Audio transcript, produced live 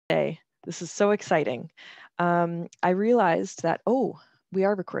today. This is so exciting. I realized that, oh, we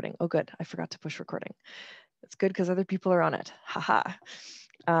are recording. Oh, good. I forgot to push recording. It's good because other people are on it. Haha.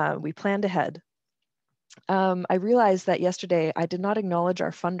 We planned ahead. I realized that yesterday I did not acknowledge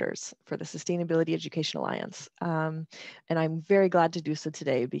our funders for the Sustainability Education Alliance. And I'm very glad to do so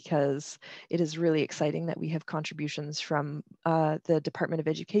today because it is really exciting that we have contributions from the Department of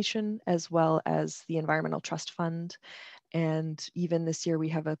Education as well as the Environmental Trust Fund. And even this year we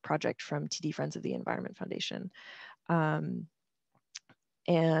have a project from TD Friends of the Environment Foundation.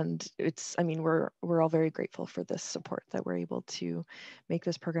 And it's, I mean, we're all very grateful for this support that we're able to make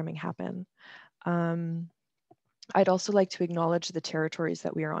this programming happen. I'd also like to acknowledge the territories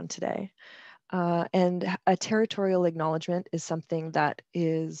that we are on today. And a territorial acknowledgement is something that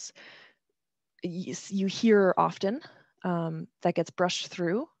is, you hear often, that gets brushed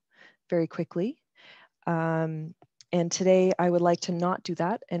through very quickly. And today I would like to not do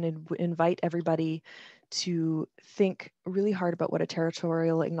that and invite everybody to think really hard about what a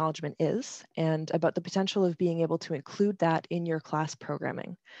territorial acknowledgement is and about the potential of being able to include that in your class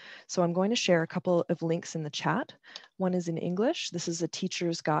programming. So I'm going to share a couple of links in the chat. One is in English. This is a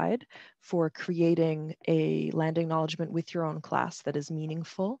teacher's guide for creating a land acknowledgement with your own class that is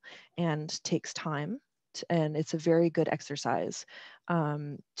meaningful and takes time. And it's a very good exercise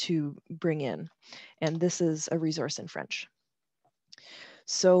to bring in. And this is a resource in French.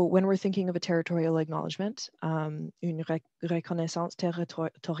 So when we're thinking of a territorial acknowledgement, une reconnaissance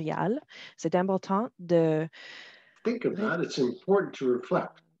territoriale, c'est important de... Think of that, it's important to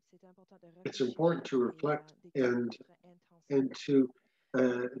reflect. It's important to reflect and to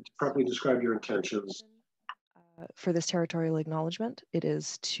properly describe your intentions. For this territorial acknowledgement, it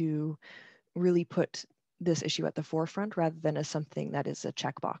is to really put this issue at the forefront rather than as something that is a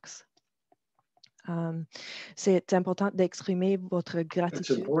checkbox. C'est important d'exprimer votre gratitude. It's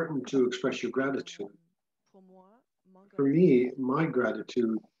important to express your gratitude. For me, my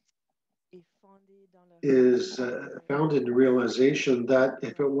gratitude is founded in the realization that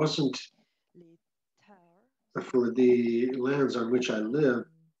if it wasn't for the lands on which I live,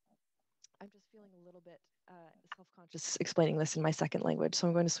 I'm just feeling a little bit self-conscious explaining this in my second language, so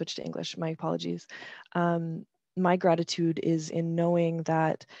I'm going to switch to English. My apologies. My gratitude is in knowing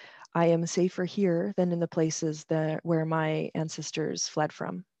that I am safer here than in the places where my ancestors fled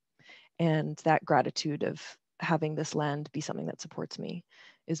from. And that gratitude of having this land be something that supports me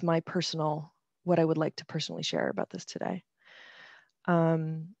is my personal, what I would like to personally share about this today.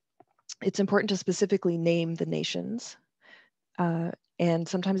 It's important to specifically name the nations. And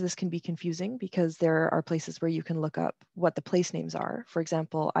sometimes this can be confusing because there are places where you can look up what the place names are. For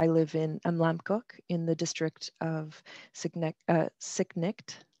example, I live in Amlamcook in the district of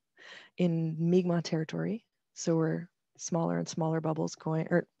Sicknicht in Mi'kmaq territory. So we're smaller and smaller bubbles going,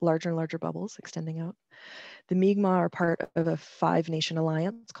 or larger and larger bubbles extending out. The Mi'kmaq are part of a 5-nation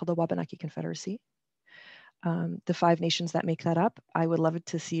alliance called the Wabanaki Confederacy. The 5 nations that make that up, I would love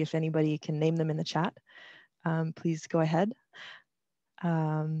to see if anybody can name them in the chat. Please go ahead.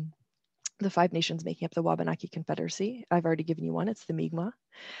 The 5 nations making up the Wabanaki Confederacy. I've already given you one, it's the Mi'kmaq.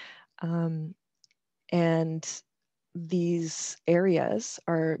 And these areas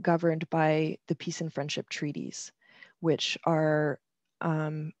are governed by the Peace and Friendship Treaties, which are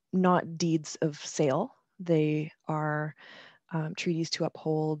not deeds of sale. They are treaties to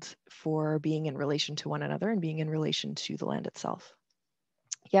uphold for being in relation to one another and being in relation to the land itself.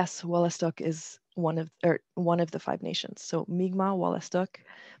 Yes, Wolastoq is one of the 5 nations. So Mi'kmaq, Wolastoq,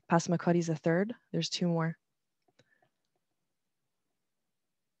 Passamaquoddy is a third. There's 2 more.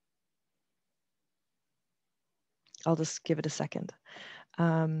 I'll just give it a second.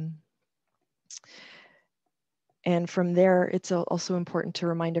 And from there, it's also important to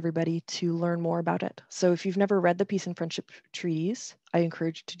remind everybody to learn more about it. So if you've never read the Peace and Friendship Treaties, I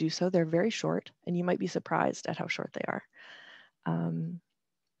encourage you to do so. They're very short, and you might be surprised at how short they are.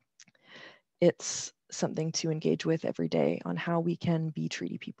 It's something to engage with every day on how we can be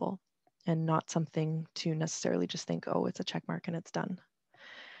treaty people and not something to necessarily just think, oh, it's a check mark and it's done.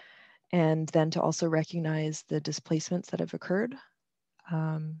 And then to also recognize the displacements that have occurred,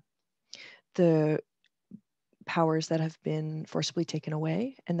 the powers that have been forcibly taken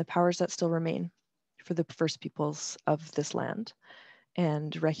away, and the powers that still remain for the first peoples of this land,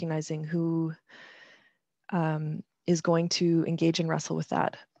 and recognizing who is going to engage and wrestle with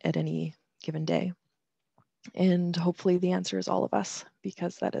that at any given day. And hopefully the answer is all of us,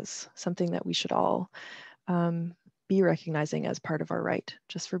 because that is something that we should all be recognizing as part of our right,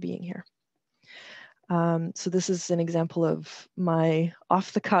 just for being here. So this is an example of my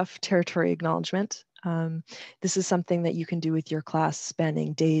off-the-cuff territory acknowledgement. This is something that you can do with your class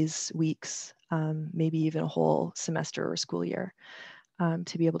spanning days, weeks, maybe even a whole semester or school year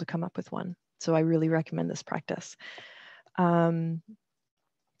to be able to come up with one. So I really recommend this practice.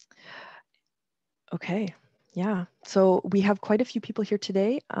 Okay, yeah. So we have quite a few people here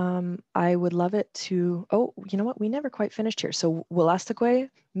today. I would love it to, oh, you know what? We never quite finished here. So Wolastoqey,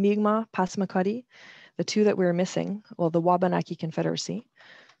 Mi'kmaq, Passamaquoddy, the two that we're missing, well, the Wabanaki Confederacy,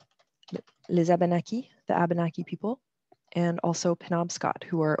 Les Abenaki, the Abenaki people, and also Penobscot,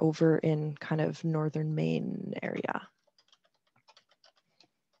 who are over in kind of northern Maine area.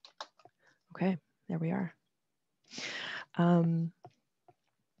 Okay, there we are.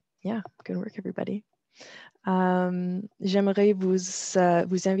 Yeah, good work, everybody. J'aimerais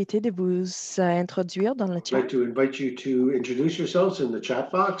vous inviter de vous introduire dans le chat. I'd like to invite you to introduce yourselves in the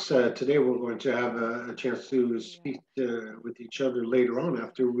chat box. Today we're going to have a chance to speak with each other later on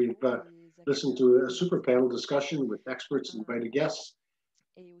after we've listened to a super panel discussion with experts and invited guests.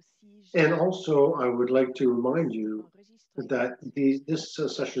 And also, I would like to remind you that this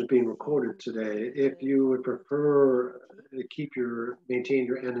session is being recorded today. If you would prefer to maintain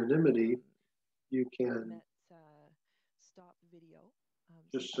your anonymity, you can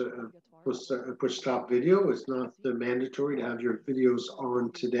just push stop video. It's not mandatory to have your videos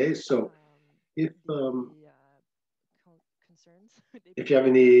on today. So if you have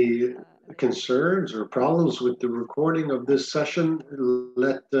any concerns or problems with the recording of this session,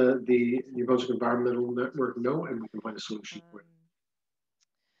 let the New Brunswick Environmental Network know, and we can find a solution for it.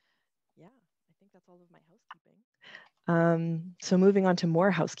 Yeah, I think that's all of my housekeeping. So moving on to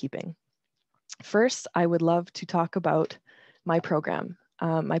more housekeeping. First, I would love to talk about my program.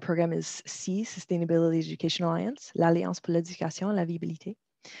 My program is C, Sustainability Education Alliance, l'Alliance pour l'éducation et la viabilité.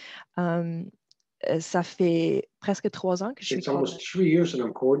 Ça fait presque 3 ans que je suis. It's almost 3 years that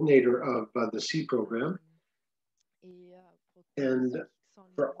I'm coordinator of the C program. And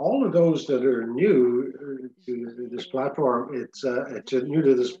for all of those that are new to this platform, it's new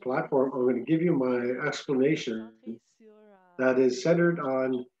to this platform, I'm going to give you my explanation that is centered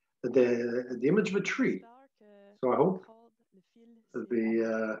on the image of a tree. So I hope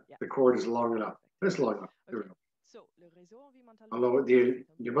the cord is long enough. It's long enough. There we go. Although the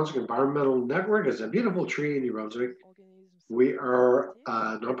New Brunswick Environmental Network is a beautiful tree in New Brunswick, we are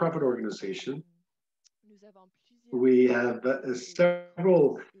a nonprofit organization. We have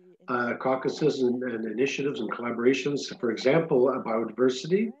several caucuses and initiatives and collaborations. For example,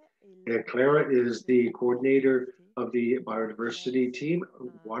 biodiversity. Clara is the coordinator of the biodiversity team.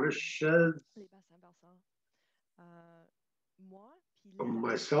 Watersheds.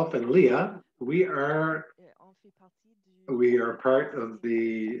 Myself and Leaya, we are part of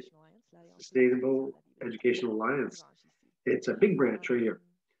the Sustainable Education Alliance. It's a big branch right here.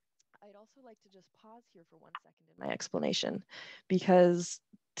 I'd also like to just pause here for 1 second in my explanation, because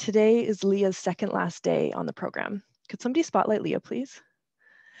today is Leaya's second last day on the program. Could somebody spotlight Leaya, please?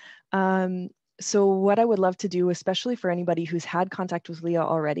 So what I would love to do, especially for anybody who's had contact with Leaya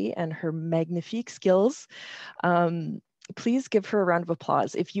already and her magnifique skills, please give her a round of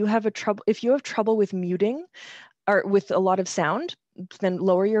applause. If you have trouble with muting or with a lot of sound, then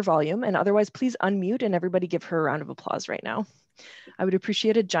lower your volume, and otherwise please unmute and everybody give her a round of applause right now. I would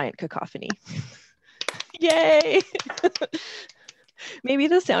appreciate a giant cacophony. Yay! Maybe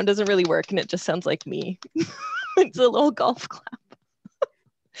the sound doesn't really work and it just sounds like me. It's a little golf clap.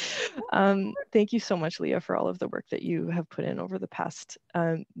 Thank you so much, Leaya, for all of the work that you have put in over the past,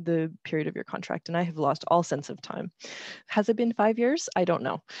 the period of your contract, and I have lost all sense of time. Has it been 5 years? I don't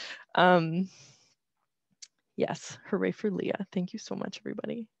know. Yes, hooray for Leaya. Thank you so much,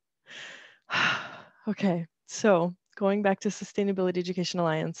 everybody. Okay, so going back to Sustainability Education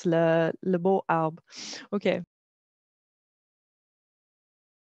Alliance, le beau arbre. Okay.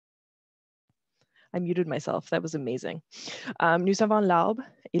 I muted myself. That was amazing. Nous avons l'arbre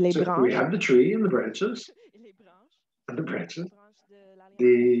et les branches. We have the tree and the branches. And the branches.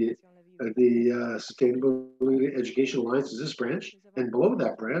 The Sustainability Education Alliance is this branch, and below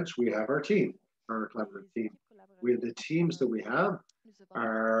that branch we have our team, our collaborative team. We have the teams that we have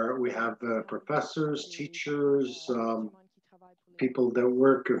professors, teachers, people that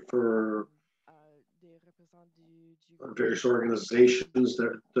work for various organizations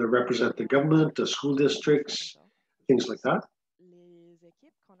that represent the government, the school districts, things like that.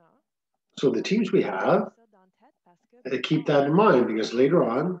 So the teams we have, keep that in mind, because later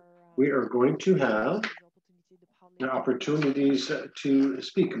on we are going to have opportunities to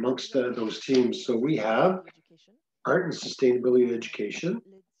speak amongst those teams. So we have art and sustainability education,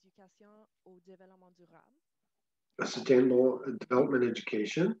 a sustainable development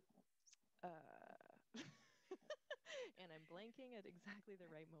education,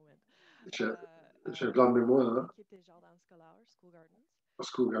 J'ai un blanc de mémoire.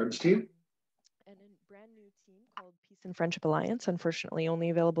 School Gardens team. And a brand new team called Peace and Friendship Alliance, unfortunately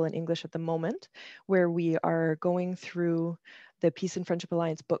only available in English at the moment, where we are going through the Peace and Friendship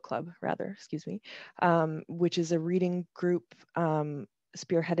Alliance book club, which is a reading group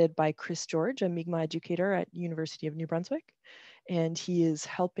spearheaded by Chris George, a Mi'kmaq educator at University of New Brunswick. And he is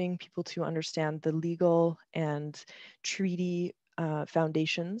helping people to understand the legal and treaty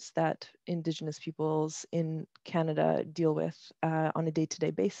foundations that Indigenous peoples in Canada deal with on a day-to-day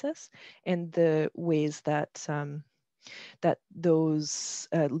basis, and the ways that that those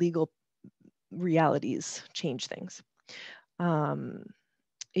legal realities change things.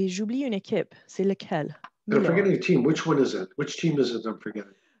 Et j'oublie une équipe, c'est lequel? I'm forgetting a team. Which one is it? Which team is it I'm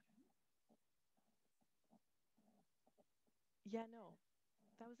forgetting? Yeah, no,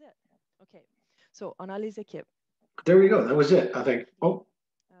 that was it. Okay, so on a les équipes. There we go. That was it, I think. Oh.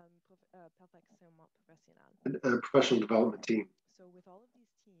 A professional development team. So with all of these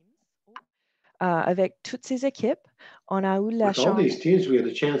teams, avec toutes ces équipes, on a eu la with chance. All these teams, we had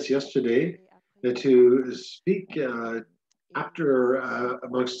a chance yesterday to speak after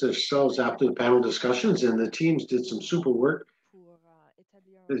amongst ourselves after the panel discussions, and the teams did some super work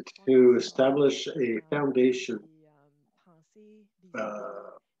to establish a foundation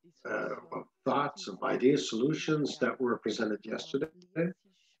of thoughts, of ideas, solutions that were presented yesterday.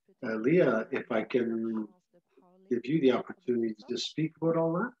 Leah, if I can give you the opportunity to speak about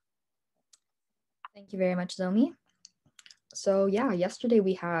all that. Thank you very much, Tzomi. So yeah, yesterday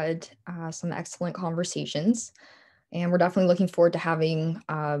we had some excellent conversations, and we're definitely looking forward to having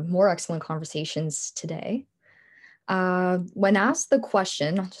more excellent conversations today. When asked the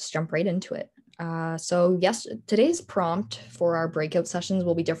question, I'll just jump right into it. So yes, today's prompt for our breakout sessions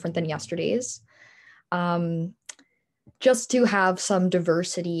will be different than yesterday's. Just to have some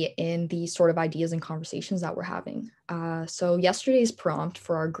diversity in the sort of ideas and conversations that we're having. So yesterday's prompt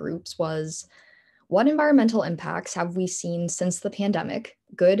for our groups was, what environmental impacts have we seen since the pandemic,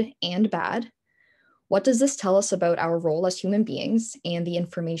 good and bad? What does this tell us about our role as human beings and the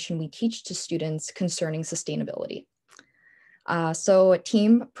information we teach to students concerning sustainability? So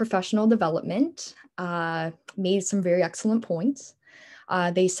Team Professional Development made some very excellent points.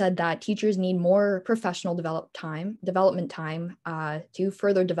 They said that teachers need more professional development time to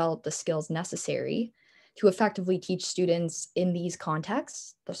further develop the skills necessary to effectively teach students in these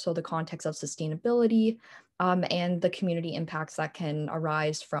contexts, so the context of sustainability and the community impacts that can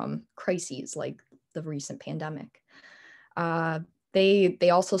arise from crises like the recent pandemic. They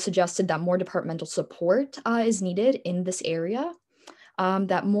also suggested that more departmental support is needed in this area,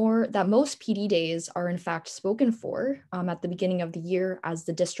 that most PD days are in fact spoken for at the beginning of the year as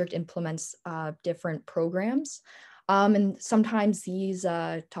the district implements different programs. And sometimes these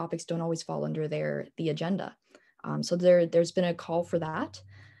topics don't always fall under the agenda. So there's been a call for that.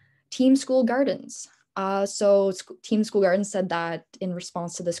 Team School Gardens. Team School Gardens said that in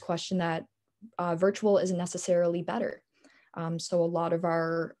response to this question that virtual isn't necessarily better. So a lot of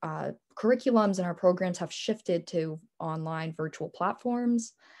our curriculums and our programs have shifted to online virtual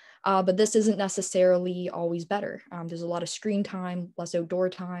platforms, but this isn't necessarily always better. There's a lot of screen time, less outdoor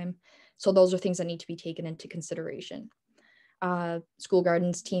time. So those are things that need to be taken into consideration. School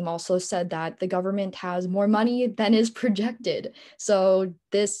Gardens team also said that the government has more money than is projected. So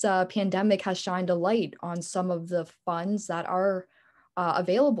this pandemic has shined a light on some of the funds that are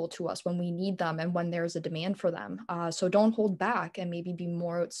available to us when we need them and when there's a demand for them. So don't hold back and maybe be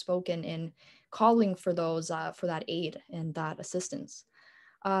more outspoken in calling for those for that aid and that assistance.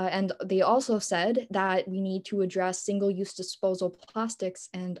 And they also said that we need to address single-use disposal plastics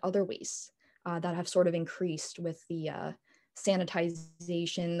and other wastes that have sort of increased with the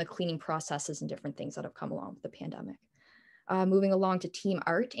sanitization, the cleaning processes and different things that have come along with the pandemic. Moving along to team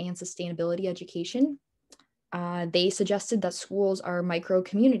art and sustainability education. They suggested that schools are micro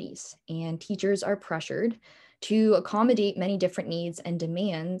communities and teachers are pressured to accommodate many different needs and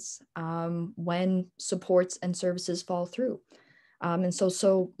demands when supports and services fall through. And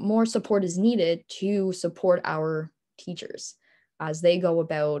so more support is needed to support our teachers as they go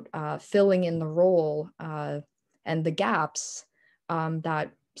about filling in the role and the gaps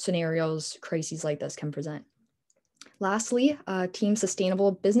that scenarios, crises like this can present. Lastly, Team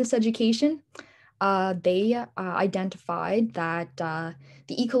Sustainable Business Education. They identified that the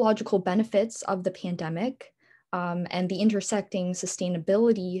ecological benefits of the pandemic and the intersecting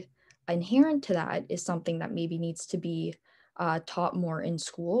sustainability inherent to that is something that maybe needs to be taught more in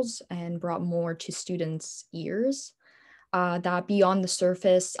schools and brought more to students' ears. that beyond the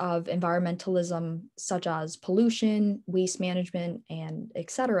surface of environmentalism, such as pollution, waste management, and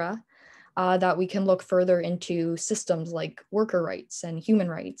etc., that we can look further into systems like worker rights and human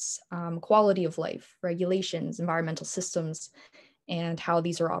rights, quality of life, regulations, environmental systems, and how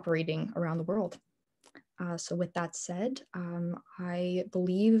these are operating around the world. So with that said, I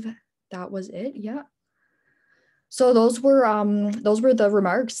believe that was it. Yeah. So those were the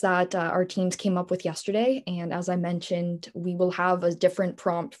remarks that our teams came up with yesterday. And as I mentioned, we will have a different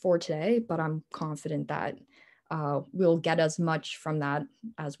prompt for today, but I'm confident that we'll get as much from that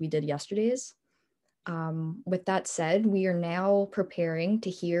as we did yesterday's. With that said, we are now preparing to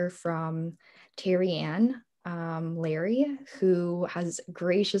hear from Terri-Anne Larry, who has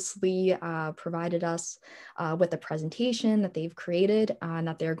graciously provided us with a presentation that they've created and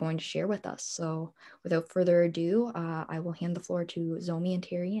that they're going to share with us. So without further ado, I will hand the floor to Tzomi and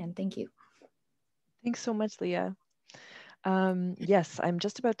Terri-Anne. Thank you. Thanks so much, Leah. Yes, I'm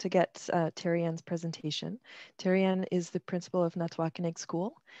just about to get Terri-Anne's presentation. Terri-Anne is the principal of Natoaganeg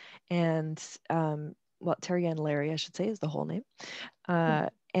School, and well, Terri-Anne Larry, I should say, is the whole name.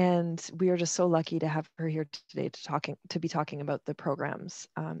 And we are just so lucky to have her here today to be talking about the programs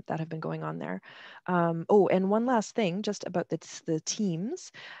that have been going on there. Oh, and one last thing, just about the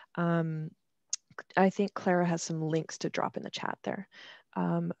teams. I think Clara has some links to drop in the chat there.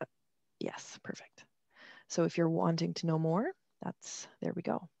 Yes, perfect. So if you're wanting to know more, there we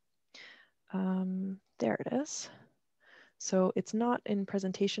go. There it is. So it's not in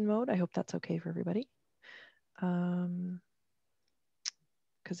presentation mode. I hope that's okay for everybody.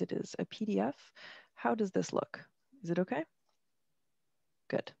 Because it is a PDF. How does this look? Is it okay?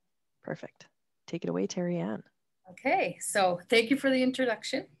 Good, perfect. Take it away, Terri-Anne. Okay, so thank you for the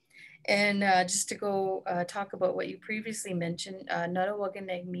introduction. And just to go talk about what you previously mentioned,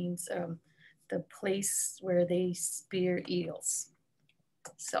 Natoaganeg means the place where they spear eels.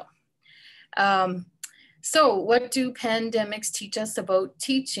 So what do pandemics teach us about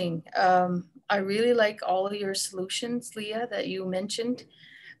teaching? I really like all of your solutions, Leah, that you mentioned.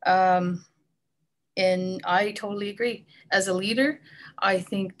 And I totally agree. As a leader, I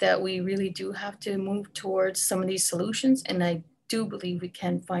think that we really do have to move towards some of these solutions. And I do believe we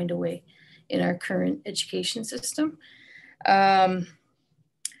can find a way in our current education system.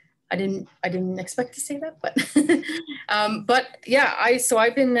 I didn't expect to say that, but yeah,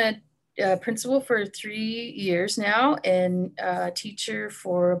 I've been a principal for 3 years now and a teacher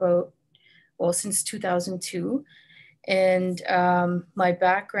for since 2002. And my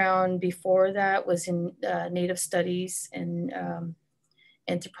background before that was in Native studies and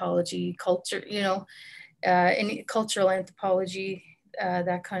anthropology, culture, any cultural anthropology,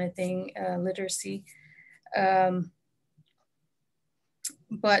 that kind of thing, literacy.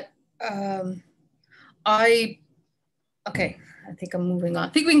 Okay, I think I'm moving on.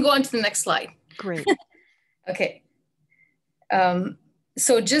 I think we can go on to the next slide. Great. Okay.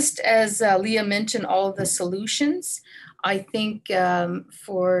 So just as Leah mentioned, all of the solutions, I think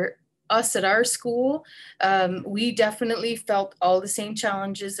for us at our school, we definitely felt all the same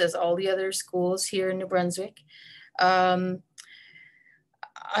challenges as all the other schools here in New Brunswick. I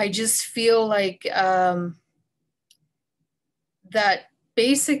just feel like that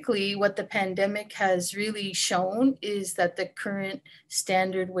basically what the pandemic has really shown is that the current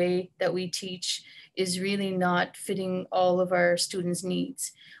standard way that we teach is really not fitting all of our students'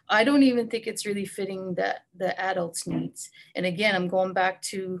 needs. I don't even think it's really fitting the adults' needs. And again, I'm going back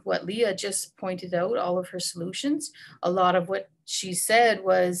to what Leah just pointed out, all of her solutions. A lot of what she said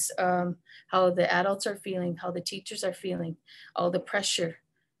was how the adults are feeling, how the teachers are feeling, all the pressure,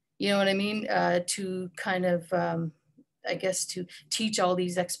 you know what I mean? To kind of, I guess, to teach all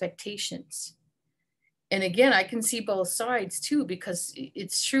these expectations. And again, I can see both sides too, because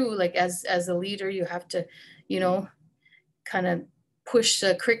it's true, like as a leader, you have to, kind of push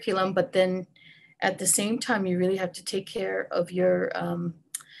the curriculum, but then at the same time, you really have to take care of your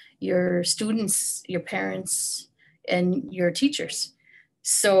students, your parents, and your teachers.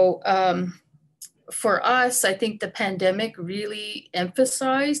 So for us, I think the pandemic really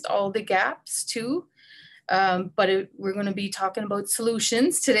emphasized all the gaps too. But we're going to be talking about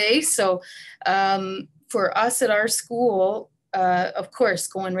solutions today. So for us at our school, of course,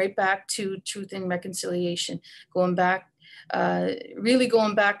 going right back to truth and reconciliation, really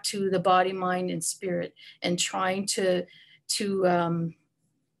going back to the body, mind, and spirit, and trying to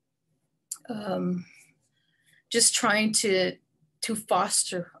just trying to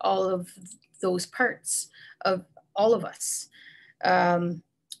foster all of those parts of all of us.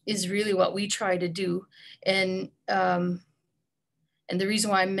 Is really what we try to do. And the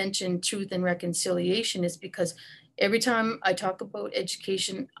reason why I mentioned truth and reconciliation is because, every time I talk about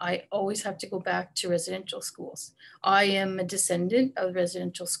education, I always have to go back to residential schools. I am a descendant of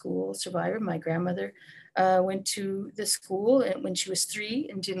residential school survivor. My grandmother went to the school and when she was 3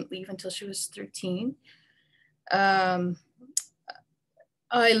 and didn't leave until she was 13.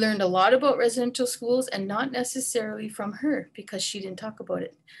 I learned a lot about residential schools, and not necessarily from her, because she didn't talk about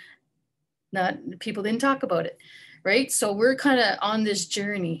it. People didn't talk about it, right? So we're kind of on this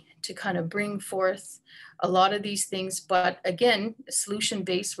journey to kind of bring forth a lot of these things, but again,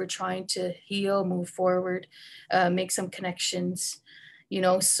 solution-based, we're trying to heal, move forward, make some connections, you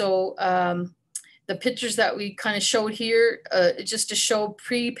know. So the pictures that we kind of showed here, just to show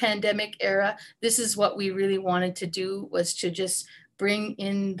pre-pandemic era, this is what we really wanted to do, was to just bring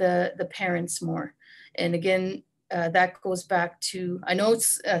in the parents more. And again, that goes back to, I know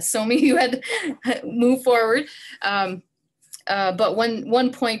it's Tzomi, you had moved forward. But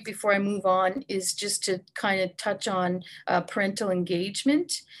one point before I move on is just to kind of touch on parental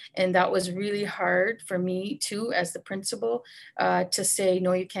engagement. And that was really hard for me too, as the principal, to say,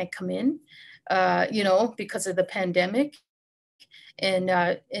 no, you can't come in, you know, because of the pandemic. And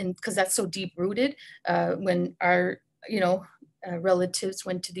because that's so deep rooted, when our, you know, relatives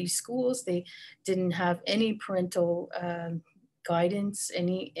went to these schools, they didn't have any parental guidance,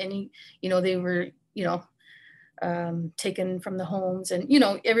 any, you know, they were, you know, taken from the homes, and, you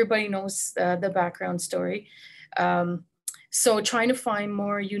know, everybody knows the background story. So trying to find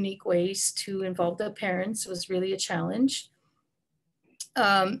more unique ways to involve the parents was really a challenge.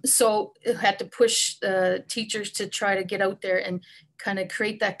 So it had to push the teachers to try to get out there and kind of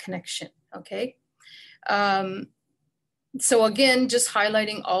create that connection, okay? So again, just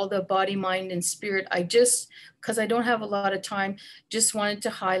highlighting all the body, mind, and spirit. I just, because I don't have a lot of time, just wanted to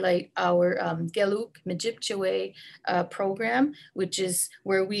highlight our Geluk Majipchewe program, which is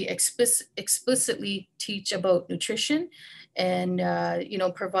where we explicitly teach about nutrition and, you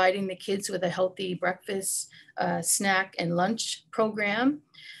know, providing the kids with a healthy breakfast, snack, and lunch program.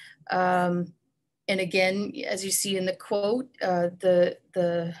 And again, as you see in the quote,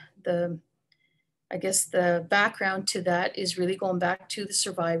 I guess the background to that is really going back to the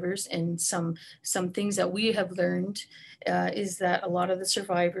survivors, and some things that we have learned is that a lot of the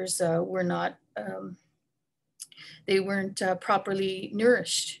survivors were not, they weren't properly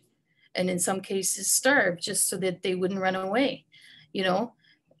nourished, and in some cases starved, just so that they wouldn't run away, you know.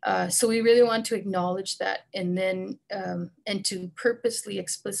 So we really want to acknowledge that, and then and to purposely,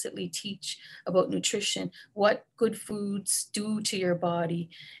 explicitly teach about nutrition, what good foods do to your body.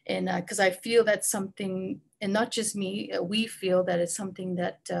 And because I feel that's something, and not just me, we feel that it's something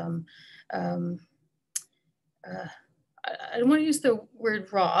that, I don't want to use the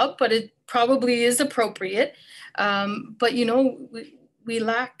word raw, but it probably is appropriate. But, you know, we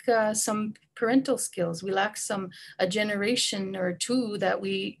lack some parental skills. We lack a generation or two that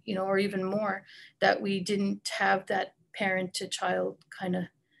we, you know, or even more, that we didn't have that parent to child kind of,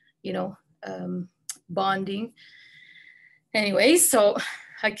 you know, bonding. Anyway, so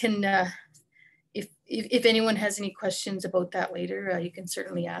I can, if anyone has any questions about that later, you can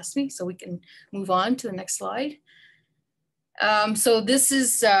certainly ask me, so we can move on to the next slide. So this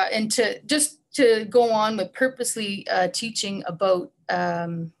is, and to go on with purposely teaching about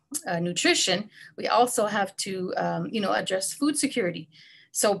nutrition, we also have to, you know, address food security.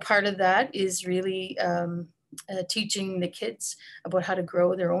 So part of that is really teaching the kids about how to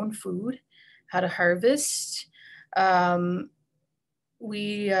grow their own food, how to harvest.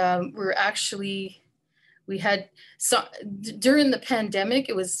 We had, so during the pandemic,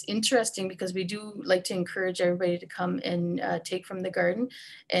 it was interesting because we do like to encourage everybody to come and take from the garden.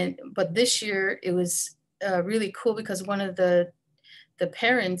 But this year it was really cool because one of the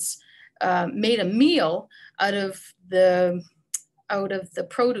parents made a meal out of the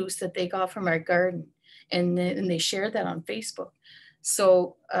produce that they got from our garden, and they shared that on Facebook.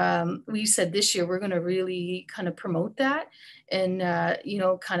 So we said this year we're going to really kind of promote that, and you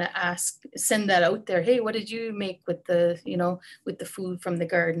know, kind of send that out there. Hey, what did you make with the, you know, with the food from the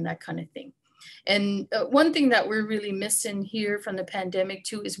garden, that kind of thing. And one thing that we're really missing here from the pandemic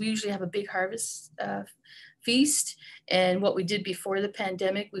too is we usually have a big harvest feast. And what we did before the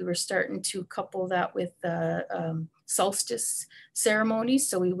pandemic, we were starting to couple that with solstice ceremonies.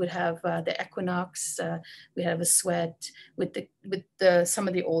 So we would have the equinox, we have a sweat with some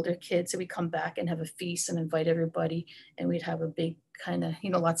of the older kids. So we come back and have a feast and invite everybody, and we'd have a big kind of,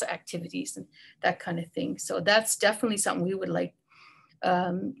 you know, lots of activities and that kind of thing. So that's definitely something we would like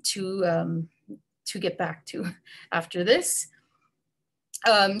to get back to after this.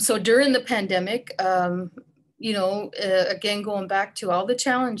 So during the pandemic, you know, again, going back to all the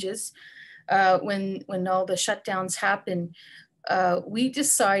challenges, when all the shutdowns happened, we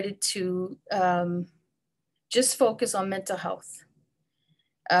decided to just focus on mental health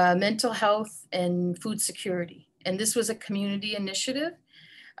and food security. And this was a community initiative.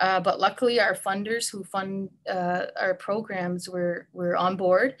 But luckily our funders who fund our programs were on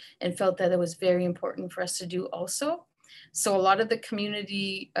board and felt that it was very important for us to do also. So a lot of the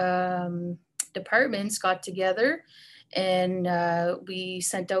community departments got together and we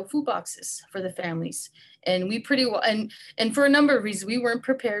sent out food boxes for the families. And we pretty well, and for a number of reasons, we weren't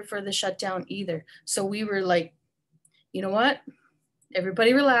prepared for the shutdown either. So we were like, you know what,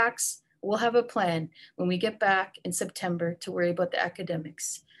 everybody relax. We'll have a plan when we get back in September to worry about the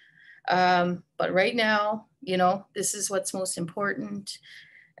academics. But right now, you know, this is what's most important,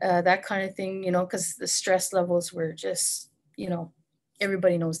 that kind of thing, you know, because the stress levels were just, you know,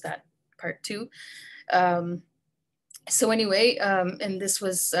 everybody knows that part too. So anyway, and this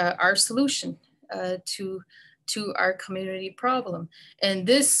was our solution to our community problem. And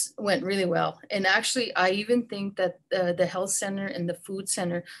this went really well. And actually, I even think that the health center and the food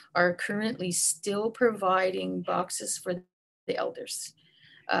center are currently still providing boxes for the elders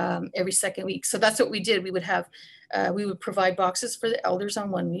every second week. So that's what we did. We would provide boxes for the elders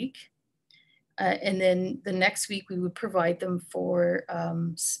on 1 week. And then the next week we would provide them for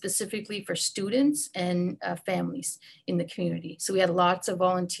specifically for students and families in the community. So we had lots of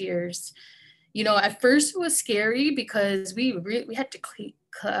volunteers. You know, at first it was scary because we had to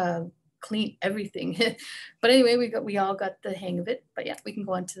clean everything. But anyway, we all got the hang of it. But yeah, we can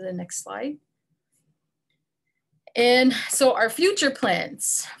go on to the next slide. And so our future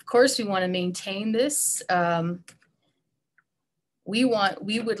plans, of course, we want to maintain this. We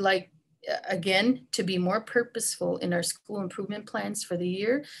would like, again, to be more purposeful in our school improvement plans for the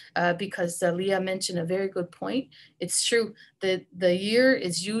year, because Leaya mentioned a very good point. It's true that the year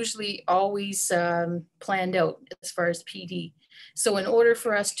is usually always planned out as far as PD. So in order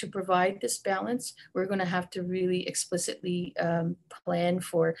for us to provide this balance, we're going to have to really explicitly plan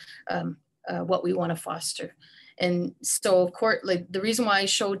for what we want to foster. And so, of course, like the reason why I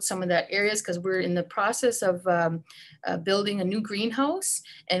showed some of that areas, because we're in the process of building a new greenhouse,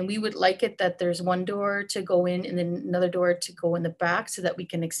 and we would like it that there's one door to go in and then another door to go in the back so that we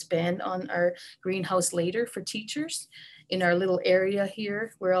can expand on our greenhouse later for teachers in our little area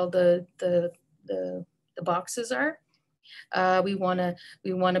here where all the boxes are. We want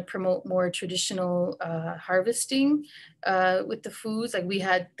to promote more traditional harvesting with the foods. Like we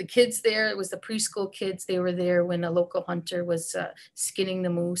had the kids there. It was the preschool kids. They were there when a local hunter was skinning the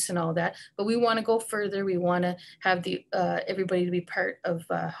moose and all that. But we want to go further. We want to have the everybody to be part of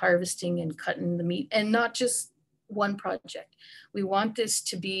harvesting and cutting the meat, and not just one project. We want this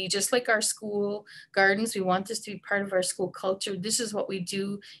to be just like our school gardens. We want this to be part of our school culture. This is what we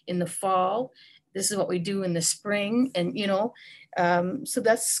do in the fall. This is what we do in the spring. And, you know, so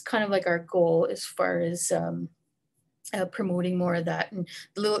that's kind of like our goal as far as promoting more of that. And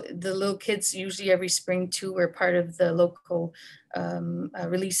the little kids usually every spring too are part of the local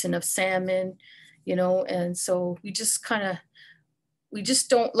releasing of salmon, you know, and so we just kind of, we just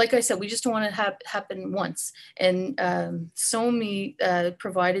don't, like I said, we just don't want to happen once. And Tzomi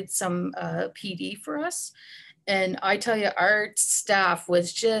provided some PD for us. And I tell you, our staff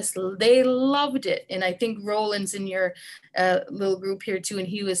was just, they loved it. And I think Roland's in your little group here too, and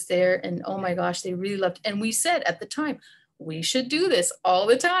he was there, and oh my gosh, they really loved it. And we said at the time, we should do this all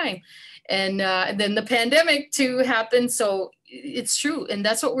the time. And then the pandemic too happened. So it's true. And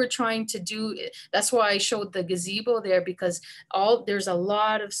that's what we're trying to do. That's why I showed the gazebo there, because there's a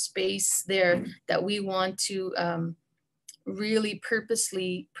lot of space there that we want to really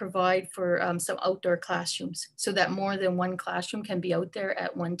purposely provide for some outdoor classrooms so that more than one classroom can be out there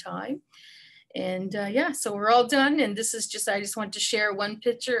at one time. And yeah, so we're all done. And this is just, I just want to share one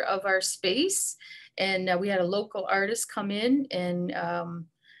picture of our space. And we had a local artist come in and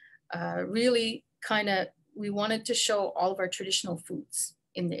really kind of, we wanted to show all of our traditional foods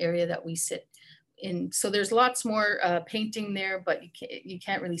in the area that we sit in. So there's lots more painting there, but you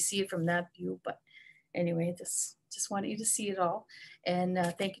can't really see it from that view. But anyway, just wanted you to see it all. And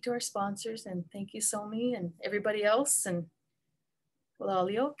thank you to our sponsors, and thank you, Tzomi, and everybody else. And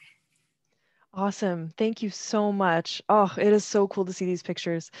Walaliok. Awesome. Thank you so much. Oh, it is so cool to see these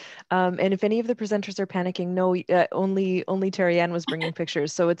pictures. And if any of the presenters are panicking, no, only Terri-Anne was bringing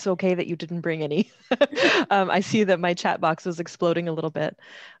pictures. So it's okay that you didn't bring any. I see that my chat box was exploding a little bit.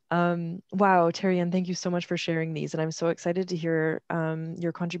 Wow, Terri-Anne, thank you so much for sharing these. And I'm so excited to hear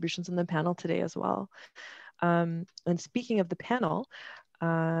your contributions on the panel today as well. And speaking of the panel,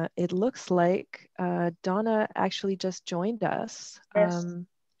 it looks like Donna actually just joined us. Yes.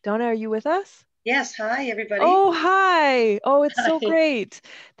 Donna, are you with us? Yes, hi everybody. Oh, hi. Oh, it's so Hi. great.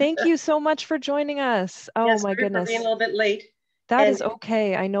 Thank you so much for joining us. Oh Yes, my sorry for being goodness. a little bit late. That is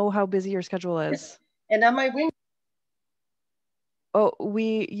okay. I know how busy your schedule is. And on my window. Oh,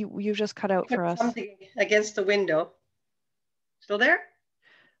 you just cut out for us. Something against the window. Still there?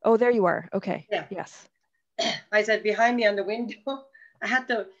 Oh, there you are. Okay. Yeah. Yes. I said behind me on the window. I had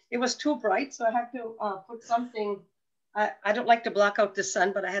to. It was too bright, so I had to put something. I don't like to block out the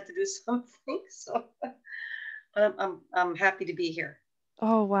sun, but I had to do something. So I'm happy to be here.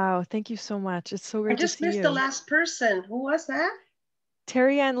 Oh wow! Thank you so much. It's so great to see you. I just missed the last person. Who was that?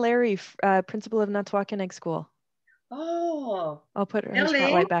 Terri-Anne Larry, principal of Natoaganeg School. Oh. I'll put her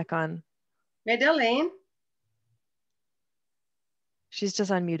spotlight back on. Medellin. She's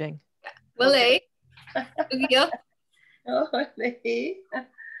just unmuting. Mullin.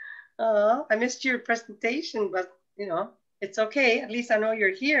 Oh, I missed your presentation, but you know, it's okay. At least I know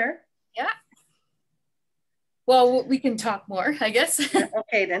you're here. Yeah. Well, we can talk more, I guess.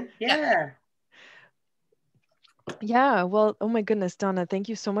 Okay, then. Yeah. Yeah, well, oh my goodness, Donna, thank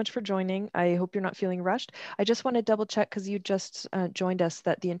you so much for joining. I hope you're not feeling rushed. I just want to double check because you just joined us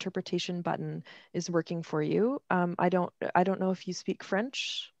that the interpretation button is working for you. I don't know if you speak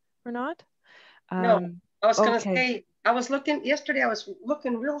French or not. No, I was going to say, I was looking yesterday, I was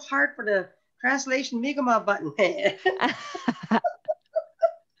looking real hard for the translation Mi'kmaq button.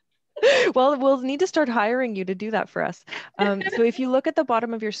 Well, we'll need to start hiring you to do that for us. So if you look at the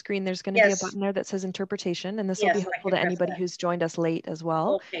bottom of your screen, there's going to be a button there that says interpretation, and this will be helpful to anybody who's joined us late as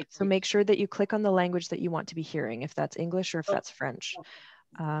well. Okay, so make sure that you click on the language that you want to be hearing, if that's English or if that's French.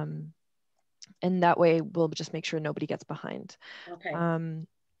 And that way we'll just make sure nobody gets behind. Okay.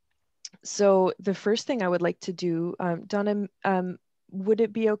 So the first thing I would like to do, Donna, would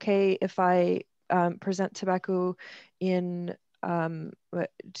it be okay if I present tobacco in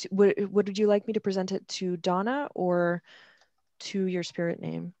would you like me to present it to Donna or to your spirit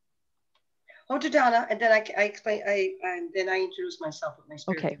name? Oh, to Donna, and then I explain. And then I introduce myself with my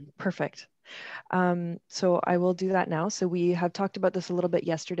spirit name. Okay, perfect. So I will do that now. So we have talked about this a little bit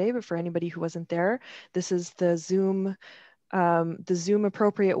yesterday, but for anybody who wasn't there, this is the Zoom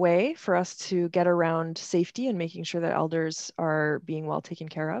appropriate way for us to get around safety and making sure that elders are being well taken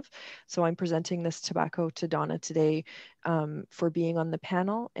care of. So I'm presenting this tobacco to Donna today for being on the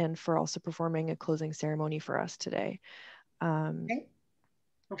panel and for also performing a closing ceremony for us today.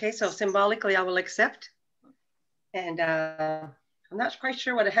 Okay, so symbolically I will accept. And I'm not quite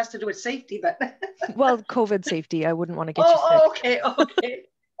sure what it has to do with safety, but. Well, COVID safety, I wouldn't want to get you sick. Okay. I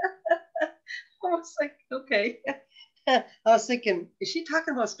was like, okay. I was thinking, is she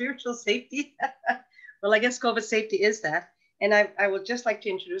talking about spiritual safety? Well, I guess COVID safety is that. And I would just like to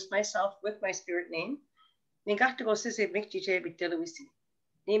introduce myself with my spirit name.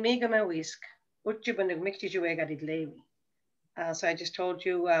 So I just told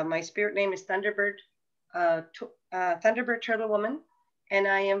you my spirit name is Thunderbird, Thunderbird Turtle Woman. And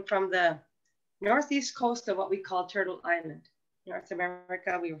I am from the northeast coast of what we call Turtle Island. North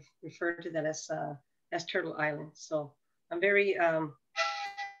America, we refer to that as Turtle Island. So I'm very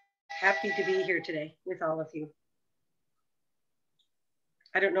happy to be here today with all of you.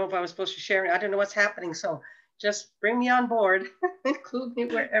 I don't know if I was supposed to share. I don't know what's happening. So just bring me on board, include me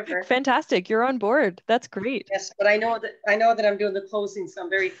wherever. Fantastic, you're on board. That's great. Yes, but I know that I'm doing the closing. So I'm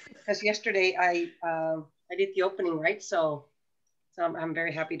very, because yesterday I did the opening, right? So I'm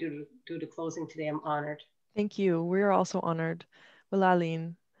very happy to do the closing today. I'm honored. Thank you. We're also honored. Well,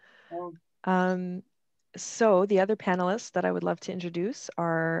 Aline. So the other panelists that I would love to introduce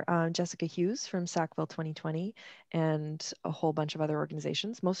are Jessica Hughes from Sackville 2020 and a whole bunch of other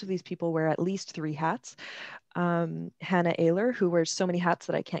organizations. Most of these people wear at least 3 hats. Hannah Ehler, who wears so many hats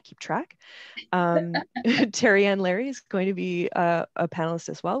that I can't keep track. Terri-Anne Larry is going to be a panelist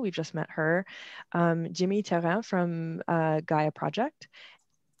as well. We've just met her. Jimmy Terri-Anne from Gaia Project.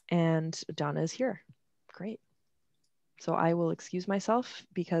 And Donna is here. Great. So I will excuse myself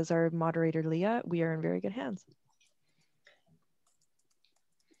because our moderator, Leaya, we are in very good hands.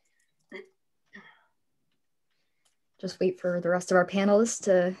 Just wait for the rest of our panelists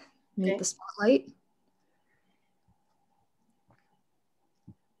to meet the spotlight.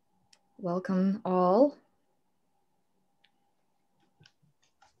 Welcome all.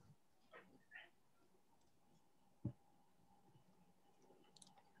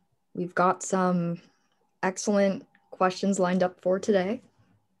 We've got some excellent questions lined up for today.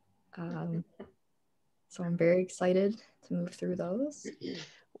 So I'm very excited to move through those.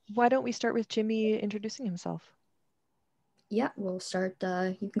 Why don't we start with Jimmy introducing himself? Yeah, we'll start.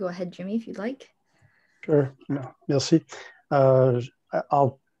 You can go ahead, Jimmy, if you'd like. Sure. No, merci.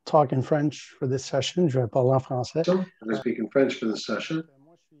 I'll talk in French for this session. Je vais parler en français. So, I'm going to speak in French for this session.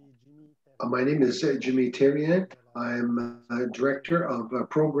 My name is Jimmy Terri-Anne. I'm Director of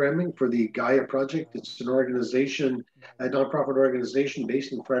Programming for the Gaia Project. It's an organization, a nonprofit organization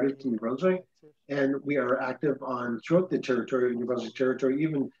based in Fredericton, New Brunswick. And we are active throughout the territory, New Brunswick territory.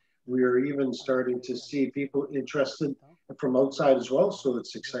 We are even starting to see people interested from outside as well. So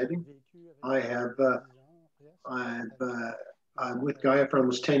it's exciting. I'm with Gaia for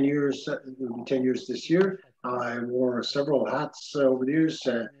almost 10 years, it'll be 10 years this year. I wore several hats over the years,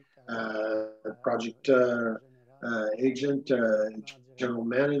 project agent, general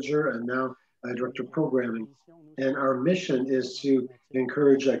manager, and now director of programming. And our mission is to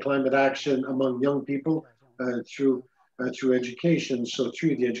encourage climate action among young people through education, so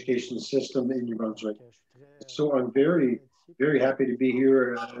through the education system in New Brunswick. So I'm very, very happy to be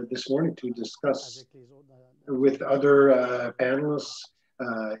here this morning to discuss with other panelists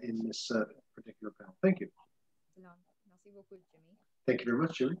in this particular panel. Thank you. Thank you very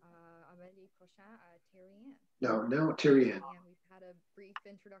much, Jimmy. Now Terri-Anne. We've had a brief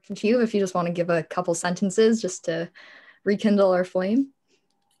introduction to you. If you just want to give a couple sentences just to rekindle our flame.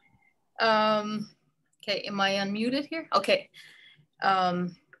 Okay, am I unmuted here? Okay.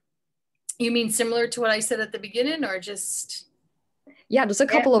 You mean similar to what I said at the beginning, or just? Yeah, just a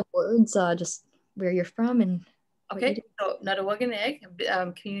couple of words, just where you're from and. Okay, so Natoaganeg,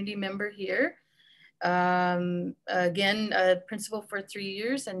 community member here. Again, a principal for 3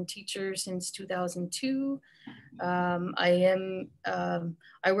 years and teacher since 2002. I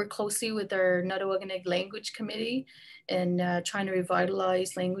work closely with our Natoaganeg language committee and trying to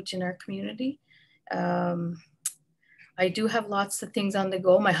revitalize language in our community. I do have lots of things on the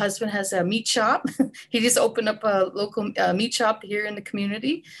go. My husband has a meat shop. He just opened up a local meat shop here in the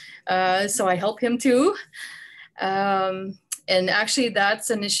community. So I help him too. And actually that's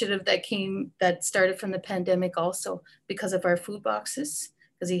an initiative that started from the pandemic also because of our food boxes,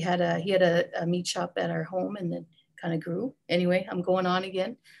 because he had a meat shop at our home and then kind of grew. Anyway, I'm going on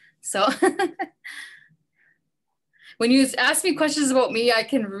again. So when you ask me questions about me, I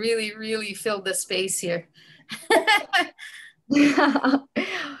can really, really fill the space here.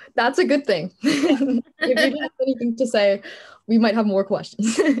 That's a good thing. If you didn't have anything to say, we might have more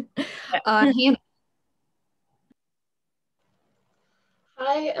questions. Hannah.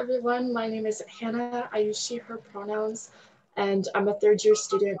 Hi everyone, my name is Hannah. I use she, her pronouns, and I'm a third-year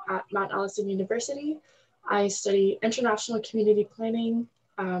student at Mount Allison University. I study international community planning,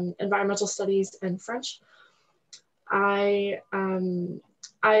 environmental studies, and French. I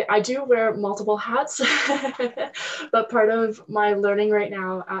do wear multiple hats, but part of my learning right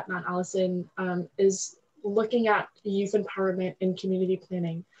now at Mount Allison is looking at youth empowerment in community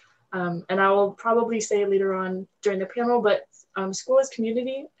planning. And I will probably say later on during the panel, but school is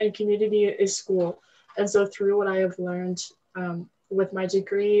community and community is school. And so through what I have learned with my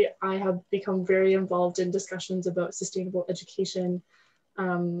degree, I have become very involved in discussions about sustainable education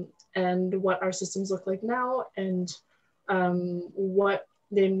and what our systems look like now and what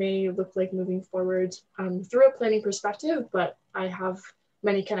they may look like moving forward through a planning perspective, but I have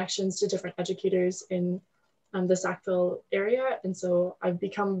many connections to different educators in the Sackville area. And so I've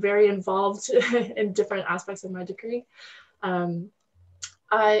become very involved in different aspects of my degree.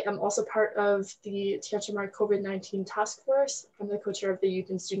 I am also part of the THMR COVID-19 task force. I'm the co-chair of the Youth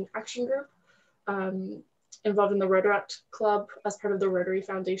and Student Action Group, involved in the Rotaract Club as part of the Rotary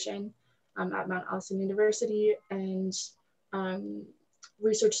Foundation at Mount Allison University, and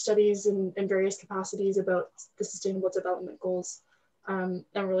research studies in various capacities about the Sustainable Development Goals in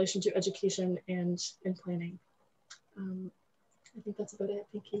relation to education and planning. I think that's about it.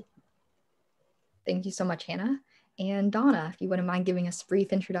 Thank you. Thank you so much, Hannah. And Donna, if you wouldn't mind giving us a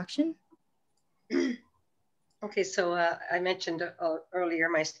brief introduction. Okay, so I mentioned earlier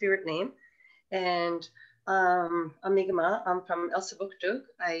my spirit name, and I'm Nigama. I'm from El Sabuktuk.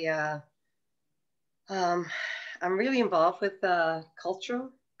 I'm really involved with culture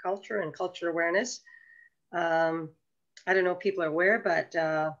and culture awareness. I don't know if people are aware, but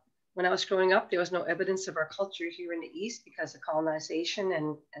when I was growing up, there was no evidence of our culture here in the East because of colonization,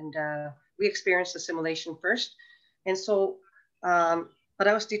 and we experienced assimilation first. And so, but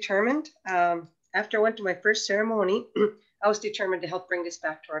I was determined, after I went to my first ceremony, I was determined to help bring this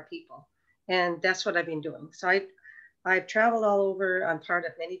back to our people. And that's what I've been doing. So I've traveled all over. I'm part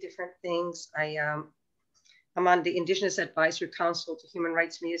of many different things. I'm on the Indigenous Advisory Council to Human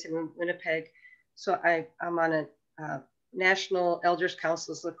Rights Meetings in Winnipeg. So I'm on a national elders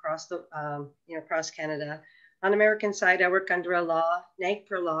councils across the, across Canada. On the American side, I work under a law,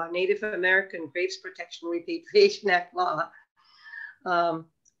 NAGPR law, Native American Graves Protection Repatriation Act law.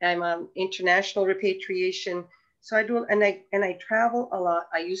 I'm on international repatriation. So I do, and I travel a lot.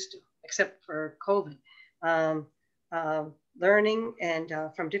 I used to, except for COVID, learning and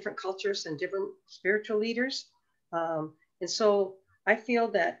from different cultures and different spiritual leaders. And so I feel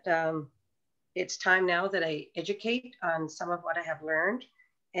that it's time now that I educate on some of what I have learned.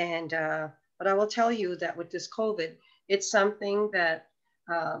 And but I will tell you that with this COVID, it's something that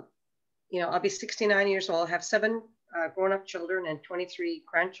you know, I'll be 69 years old, have 7 grown-up children and 23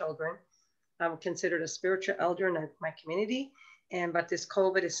 grandchildren. I'm considered a spiritual elder in my community. But this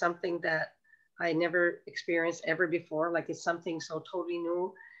COVID is something that I never experienced ever before. Like, it's something so totally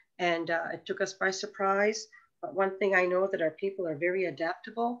new. And it took us by surprise. But one thing I know, that our people are very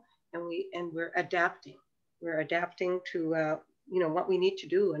adaptable, and we're adapting. We're adapting to you know, what we need to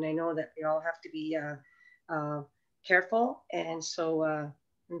do. And I know that we all have to be careful. And so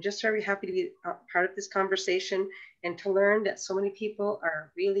I'm just very happy to be part of this conversation, and to learn that so many people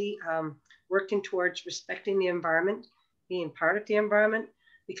are really working towards respecting the environment, being part of the environment,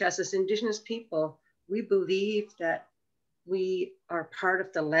 because as Indigenous people, we believe that we are part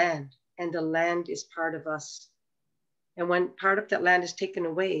of the land, and the land is part of us. And when part of that land is taken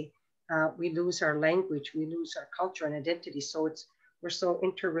away, we lose our language, we lose our culture and identity. So we're so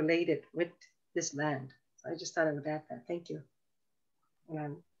interrelated with this land. So I just thought I would add that. Thank you.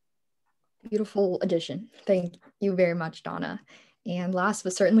 Beautiful addition. Thank you very much, Donna. And last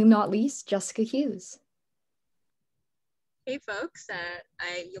but certainly not least, Jessica Hughes. Hey folks,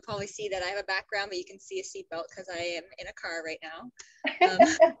 you'll probably see that I have a background, but you can see a seatbelt because I am in a car right now.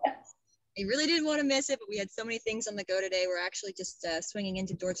 I really didn't want to miss it, but we had so many things on the go today. We're actually just swinging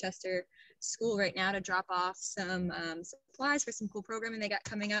into Dorchester School right now to drop off some supplies for some cool programming they got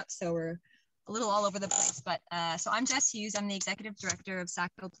coming up. So we're a little all over the place. But so I'm Jess Hughes. I'm the executive director of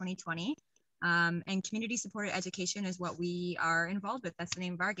Sackville 2020. And community supported education is what we are involved with. That's the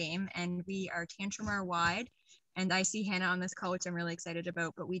name of our game. And we are Tantramar wide. And I see Hannah on this call, which I'm really excited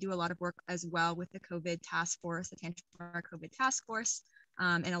about, but we do a lot of work as well with the COVID task force, the Tantramar COVID task force,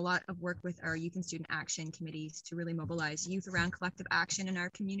 and a lot of work with our youth and student action committees to really mobilize youth around collective action in our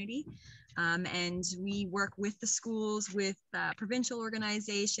community. And we work with the schools, with provincial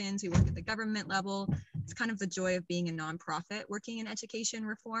organizations, we work at the government level. It's kind of the joy of being a nonprofit working in education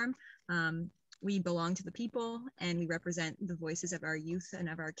reform. We belong to the people, and we represent the voices of our youth and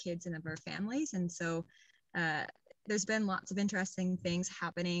of our kids and of our families. And so there's been lots of interesting things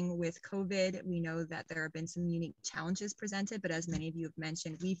happening with COVID. We know that there have been some unique challenges presented, but as many of you have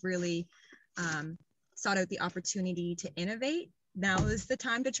mentioned, we've really sought out the opportunity to innovate. Now is the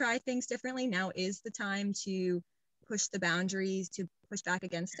time to try things differently. Now is the time to push the boundaries, to push back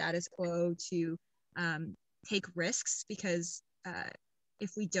against status quo, to take risks, because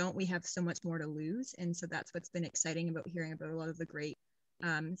if we don't, we have so much more to lose. And so that's what's been exciting about hearing about a lot of the great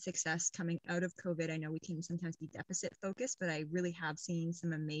success coming out of COVID. I know we can sometimes be deficit focused, but I really have seen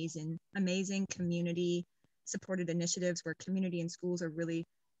some amazing community supported initiatives where community and schools are really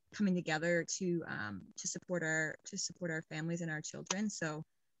coming together to support our families and our children. So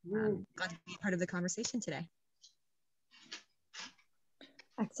glad to be part of the conversation today.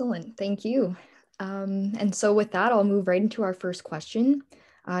 Excellent, thank you. And so with that, I'll move right into our first question.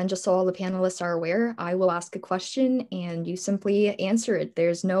 And just so all the panelists are aware, I will ask a question and you simply answer it.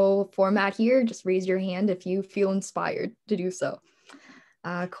 There's no format here. Just raise your hand if you feel inspired to do so.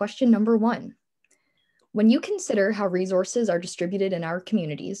 Question number 1. When you consider how resources are distributed in our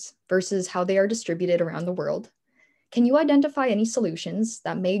communities versus how they are distributed around the world, can you identify any solutions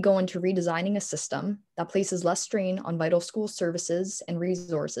that may go into redesigning a system that places less strain on vital school services and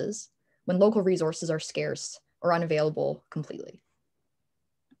resources when local resources are scarce or unavailable completely?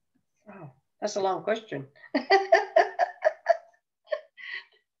 Wow, that's a long question.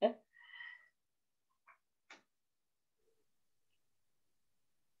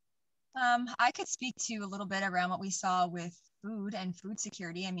 I could speak to a little bit around what we saw with food and food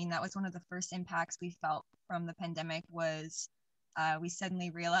security. I mean, that was one of the first impacts we felt from the pandemic was we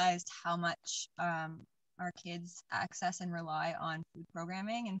suddenly realized how much our kids access and rely on food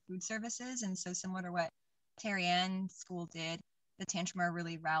programming and food services. And so similar to what Terri-Anne School did, the Tantramar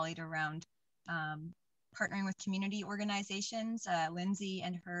really rallied around partnering with community organizations. Lindsay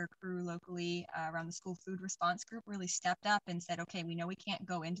and her crew locally around the school food response group really stepped up and said, okay, we know we can't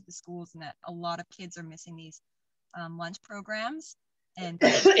go into the schools and that a lot of kids are missing these lunch programs, and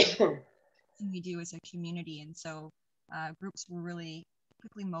we do as a community. And so groups were really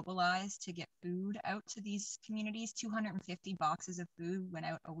quickly mobilized to get food out to these communities. 250 boxes of food went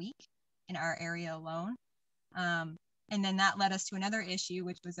out a week in our area alone. And then that led us to another issue,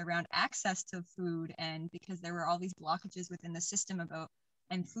 which was around access to food. And because there were all these blockages within the system about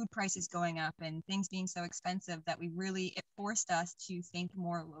and food prices going up and things being so expensive that it forced us to think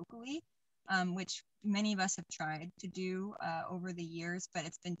more locally, which many of us have tried to do over the years, but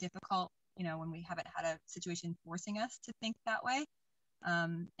it's been difficult, you know, when we haven't had a situation forcing us to think that way.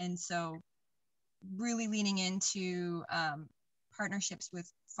 And so really leaning into partnerships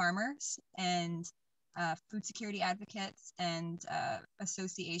with farmers and food security advocates and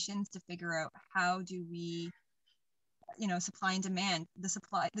associations to figure out how do we, you know, supply and demand.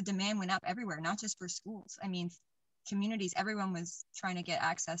 The demand went up everywhere, not just for schools. I mean, communities, everyone was trying to get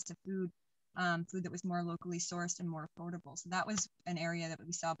access to food that was more locally sourced and more affordable. So that was an area that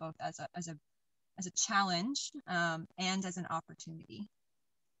we saw both as a challenge and as an opportunity.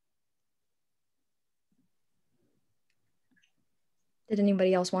 Did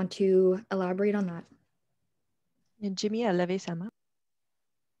anybody else want to elaborate on that? Jimmy a levé sa main.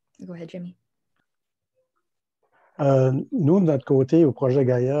 Go ahead, Jimmy. Nous, de notre côté, au projet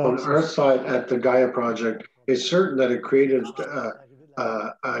Gaia. On our side at the Gaia project, it's certain that it created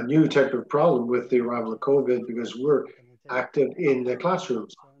a new type of problem with the arrival of COVID because we're active in the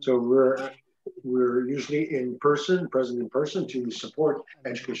classrooms. So we're usually present in person to support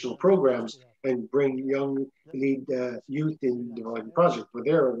educational programs and bring young lead youth in development projects. But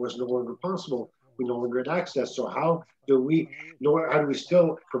there it was no longer possible. We no longer had access. So how do we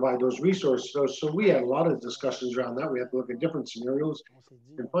still provide those resources? So we had a lot of discussions around that. We had to look at different scenarios.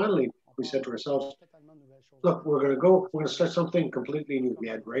 And finally, we said to ourselves, look, we're going to start something completely new. We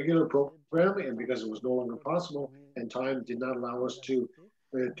had regular programming, and because it was no longer possible and time did not allow us to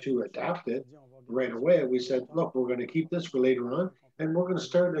adapt it right away, we said, look, we're going to keep this for later on, and we're going to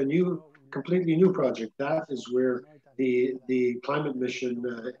start a completely new project. That is where the climate mission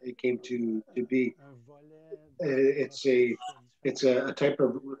came to be. It's a type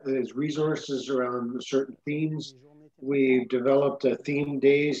of resources around certain themes. We've developed theme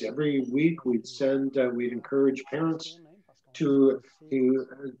days every week. We'd encourage parents to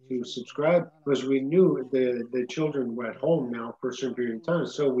subscribe because we knew the children were at home now for a certain period of time.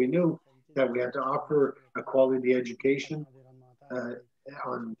 So we knew that we had to offer a quality education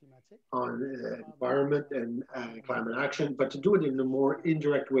on environment and climate action, but to do it in a more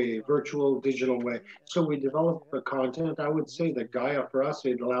indirect way, virtual, digital way. So we developed the content. I would say that Gaia, for us,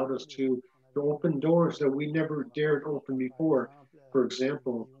 it allowed us to open doors that we never dared open before. For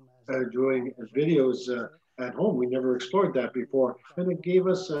example, doing videos at home, we never explored that before. And it gave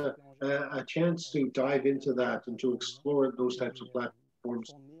us a chance to dive into that and to explore those types of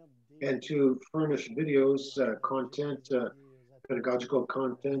platforms and to furnish videos, content, pedagogical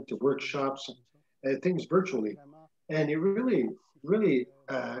content, workshops, things virtually. And it really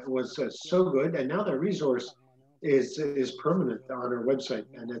was so good. And now that resource is permanent on our website.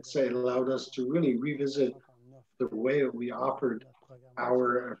 And it allowed us to really revisit the way we offered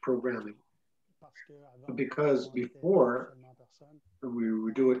our programming. Because before, we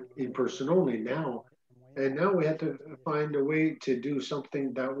would do it in person only now. And now we had to find a way to do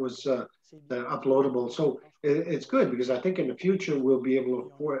something that was uploadable. So it's good because I think in the future we'll be able to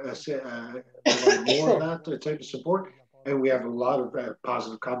provide more of that type of support. And we have a lot of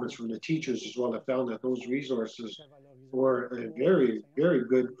positive comments from the teachers as well. I found that those resources were very, very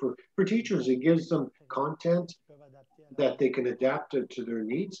good for teachers. It gives them content that they can adapt to their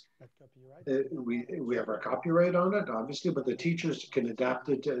needs. We have our copyright on it, obviously, but the teachers can adapt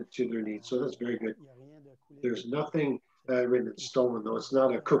it to their needs. So that's very good. There's nothing written in stone, though. It's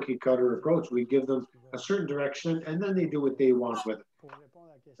not a cookie cutter approach. We give them a certain direction, and then they do what they want with it.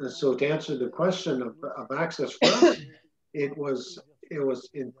 And so to answer the question of access for us, it was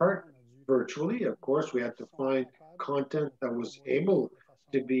in part virtually. Of course, we had to find content that was able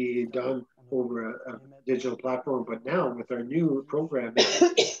to be done over a digital platform. But now with our new programming,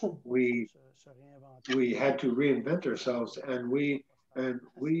 we had to reinvent ourselves, and we went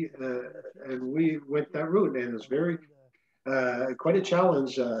that route, and it's very quite a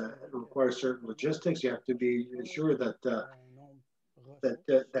challenge. It requires certain logistics. You have to be sure that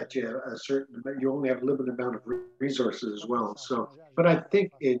you have you only have a limited amount of resources as well. So, but I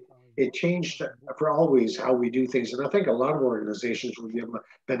think it changed for always how we do things, and I think a lot of organizations will be able to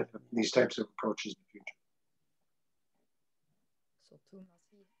benefit from these types of approaches in the future.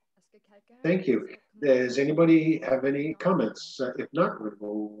 Thank you. Does anybody have any comments? If not, we'll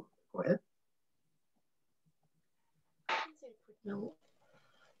go ahead. No.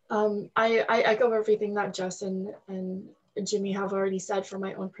 I echo everything that Jess and Jimmy have already said from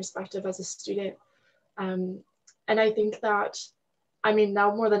my own perspective as a student. And I think that, I mean,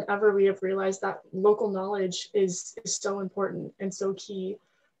 now more than ever, we have realized that local knowledge is so important and so key.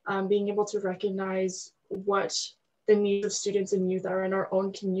 Being able to recognize what the needs of students and youth are in our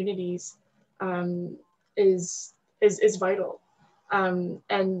own communities is vital. And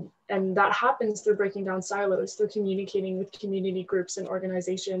that happens through breaking down silos, through communicating with community groups and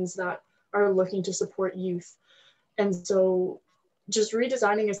organizations that are looking to support youth. And so just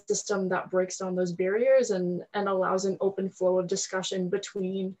redesigning a system that breaks down those barriers and allows an open flow of discussion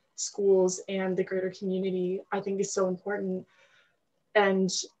between schools and the greater community, I think is so important. And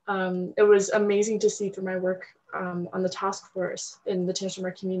it was amazing to see through my work on the task force in the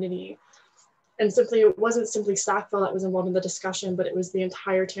Tantramar community. And it wasn't simply Sackville that was involved in the discussion, but it was the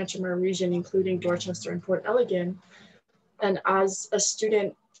entire Tantramar region, including Dorchester and Port Elgin. And as a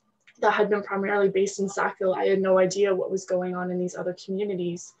student that had been primarily based in Sackville, I had no idea what was going on in these other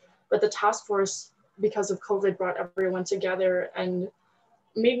communities. But the task force, because of COVID, brought everyone together and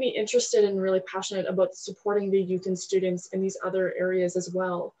made me interested and really passionate about supporting the youth and students in these other areas as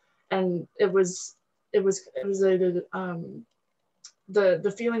well. And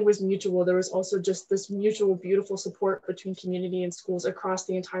the feeling was mutual. There was also just this mutual, beautiful support between community and schools across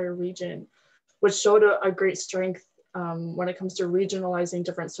the entire region, which showed a great strength when it comes to regionalizing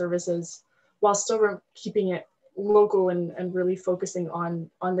different services while still keeping it local and really focusing on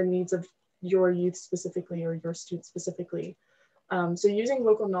the needs of your youth specifically or your students specifically. So using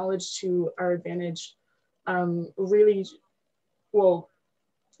local knowledge to our advantage really, well,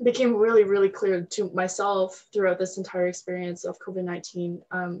 became really, really clear to myself throughout this entire experience of COVID-19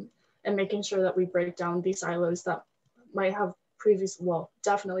 and making sure that we break down these silos that might have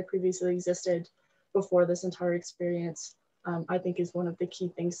definitely previously existed before this entire experience, I think is one of the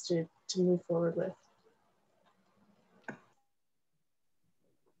key things to move forward with.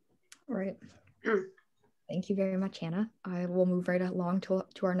 All right. Thank you very much, Hannah. I will move right along to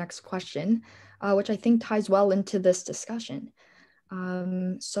our next question, which I think ties well into this discussion.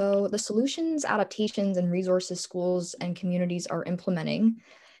 So the solutions, adaptations, and resources schools and communities are implementing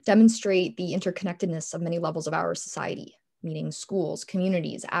demonstrate the interconnectedness of many levels of our society, meaning schools,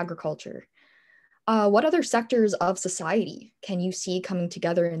 communities, agriculture. What other sectors of society can you see coming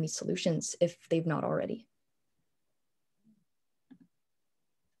together in these solutions if they've not already?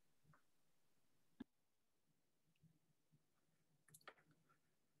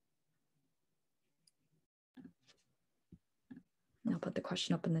 I'll put the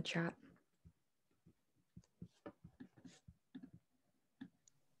question up in the chat.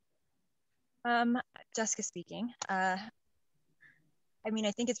 Jessica speaking. I mean,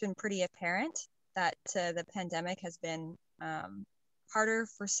 I think it's been pretty apparent that the pandemic has been harder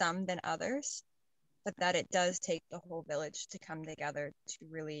for some than others, but that it does take the whole village to come together to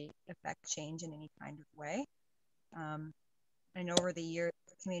really affect change in any kind of way. I know over the years,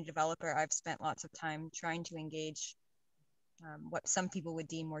 as a community developer, I've spent lots of time trying to engage what some people would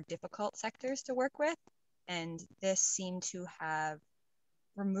deem more difficult sectors to work with. And this seemed to have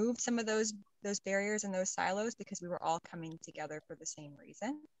removed some of those barriers and those silos because we were all coming together for the same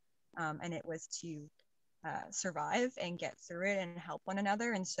reason. And it was to survive and get through it and help one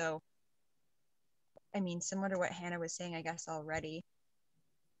another. And so, I mean, similar to what Hannah was saying, I guess already,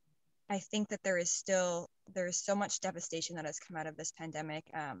 I think that there is so much devastation that has come out of this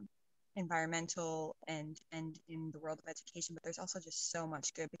pandemic, environmental and in the world of education, but there's also just so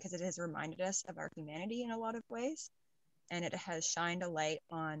much good because it has reminded us of our humanity in a lot of ways. And it has shined a light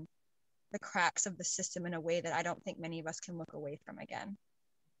on the cracks of the system in a way that I don't think many of us can look away from again.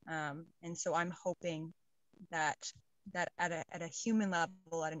 And so I'm hoping that at a human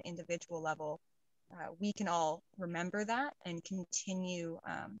level, at an individual level, we can all remember that and continue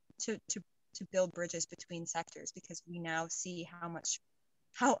to build bridges between sectors, because we now see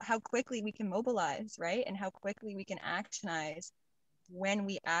how quickly we can mobilize, right? And how quickly we can actionize when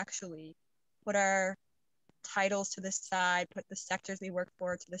we actually put our titles to the side, put the sectors we work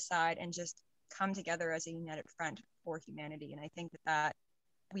for to the side, and just come together as a united front for humanity. And I think that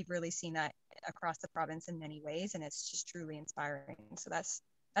we've really seen that across the province in many ways, and it's just truly inspiring. So that's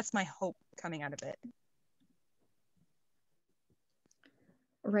my hope coming out of it.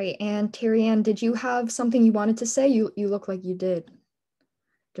 Right. And Terri-Anne, did you have something you wanted to say? You look like you did.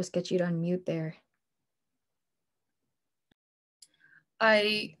 Just get you to unmute there.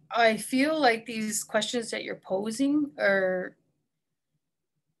 I feel like these questions that you're posing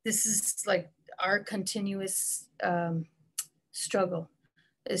this is like our continuous struggle,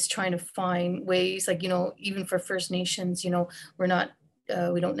 is trying to find ways, like, even for First Nations, we're not,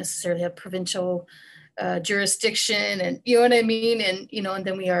 we don't necessarily have provincial jurisdiction, and you know what I mean? And, and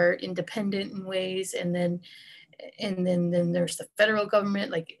then we are independent in ways. And then there's the federal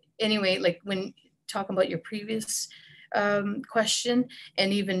government. Like, anyway, like when talking about your previous question,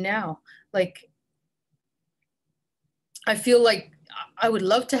 and even now, like, I feel like I would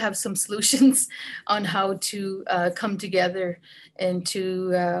love to have some solutions on how to come together and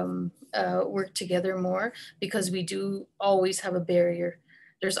to work together more, because we do always have a barrier.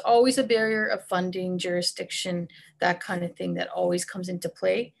 There's always a barrier of funding, jurisdiction, that kind of thing that always comes into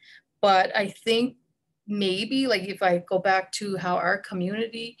play. But I think maybe, like, if I go back to how our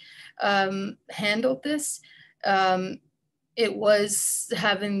community handled this, it was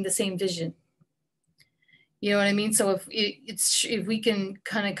having the same vision. You know what I mean? So if we can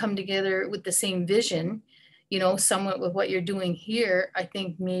kind of come together with the same vision, you know, somewhat with what you're doing here, I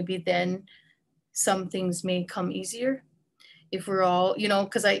think maybe then some things may come easier. If we're all, you know,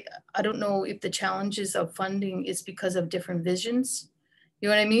 because I don't know if the challenges of funding is because of different visions. You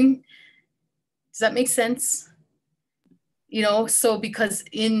know what I mean? Does that make sense? You know, so because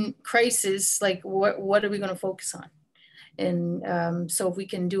in crisis, like what are we going to focus on? And so if we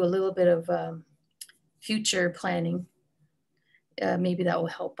can do a little bit of future planning, maybe that will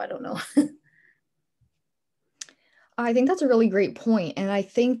help. I don't know. I think that's a really great point. And I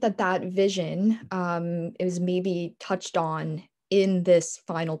think that that vision is maybe touched on in this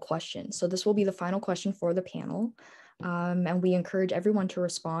final question. So this will be the final question for the panel. And we encourage everyone to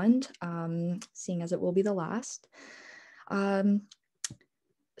respond, seeing as it will be the last.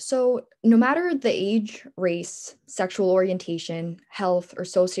 So no matter the age, race, sexual orientation, health, or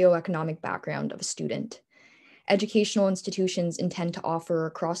socioeconomic background of a student, educational institutions intend to offer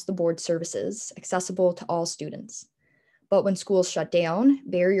across-the-board services accessible to all students. But when schools shut down,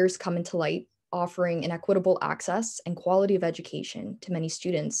 barriers come into light, offering inequitable access and quality of education to many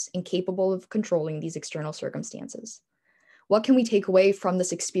students incapable of controlling these external circumstances. What can we take away from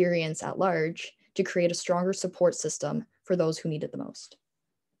this experience at large to create a stronger support system for those who need it the most?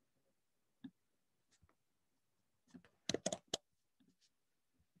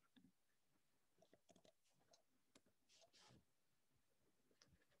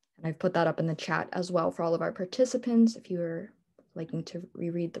 And I've put that up in the chat as well for all of our participants, if you're liking to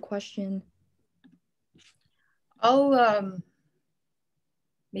reread the question. I'll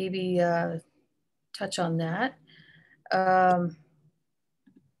maybe touch on that.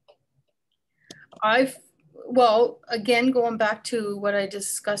 Well, again, going back to what I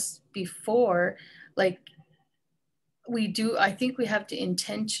discussed before, like I think we have to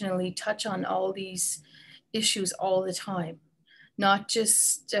intentionally touch on all these issues all the time, not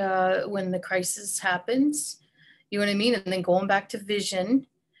just when the crisis happens, you know what I mean? And then going back to vision,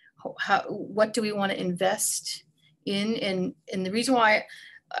 what do we want to invest in? And the reason why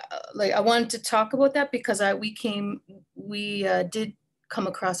I wanted to talk about that, because we did come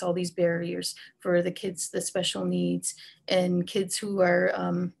across all these barriers for the kids, the special needs, and kids who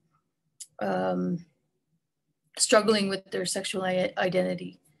are struggling with their sexual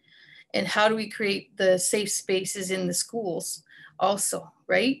identity. And how do we create the safe spaces in the schools also,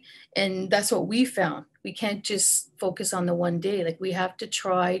 right? And that's what we found. We can't just focus on the one day. Like, we have to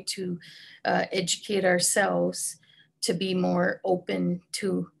try to educate ourselves to be more open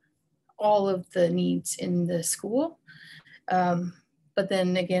to all of the needs in the school. But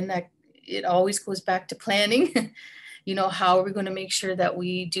then again, it always goes back to planning. You know, how are we going to make sure that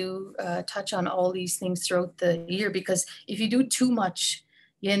we do touch on all these things throughout the year? Because if you do too much,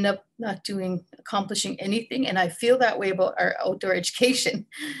 you end up not accomplishing anything. And I feel that way about our outdoor education.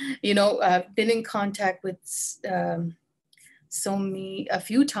 You know, I've been in contact with Tzomi a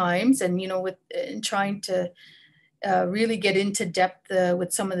few times, and, you know, in trying to really get into depth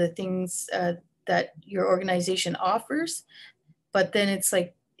with some of the things that your organization offers. But then it's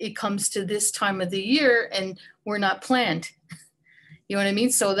like, it comes to this time of the year and we're not planned. You know what I mean?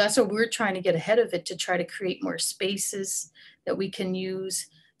 So that's what we're trying to get ahead of it, to try to create more spaces that we can use,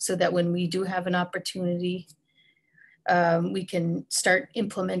 so that when we do have an opportunity, we can start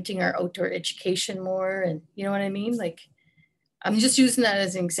implementing our outdoor education more. And you know what I mean? Like, I'm just using that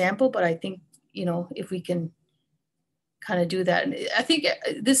as an example, but I think, you know, if we can kind of do that, and I think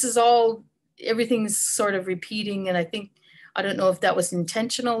this is all, everything's sort of repeating. And I don't know if that was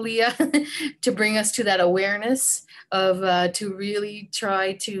intentional, Leah, to bring us to that awareness of to really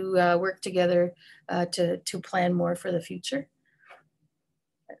try to work together to plan more for the future.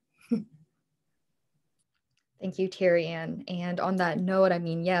 Thank you, Terri-Anne. And on that note, I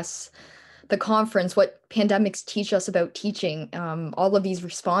mean, yes, the conference, what pandemics teach us about teaching, all of these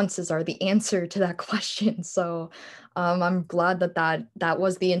responses are the answer to that question. So I'm glad that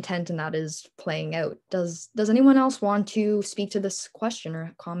was the intent and that is playing out. Does anyone else want to speak to this question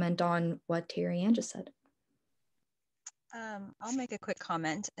or comment on what Terri-Anne just said? I'll make a quick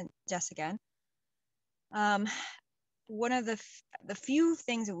comment, and Jess again. one of the few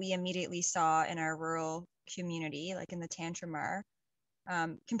things that we immediately saw in our rural community, like in the Tantramar,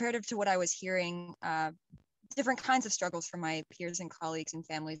 comparative to what I was hearing, different kinds of struggles from my peers and colleagues and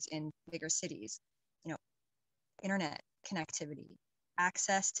families in bigger cities, you know, internet connectivity,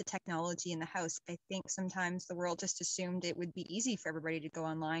 access to technology in the house. I think sometimes the world just assumed it would be easy for everybody to go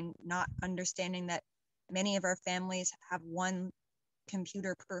online, not understanding that many of our families have one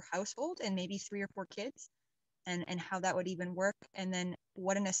computer per household and maybe 3 or 4 kids, and how that would even work. And then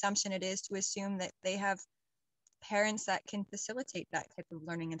what an assumption it is to assume that they have parents that can facilitate that type of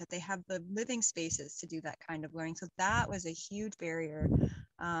learning and that they have the living spaces to do that kind of learning. So that was a huge barrier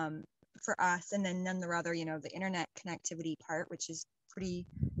for us. And then none the rather, you know, the internet connectivity part, which is pretty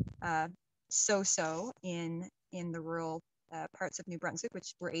so-so in the rural parts of New Brunswick,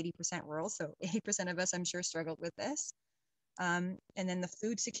 which we're 80% rural. So 80% of us, I'm sure, struggled with this. And then the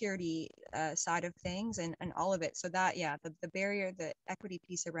food security side of things and all of it. So that, yeah, the barrier, the equity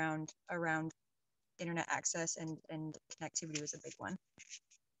piece around internet access and connectivity was a big one.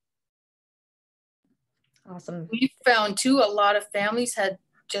 Awesome. We found too, a lot of families had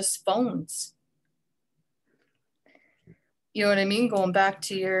just phones. You know what I mean? Going back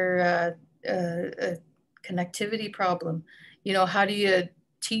to your connectivity problem, you know, how do you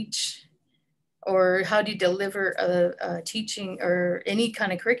teach or how do you deliver a teaching or any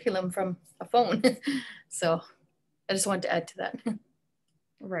kind of curriculum from a phone? So I just wanted to add to that.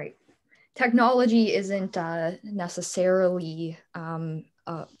 Right. Technology isn't necessarily a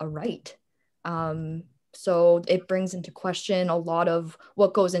right. So it brings into question a lot of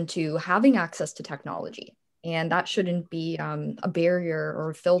what goes into having access to technology. And that shouldn't be a barrier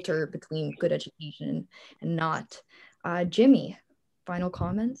or a filter between good education and not. Jimmy, final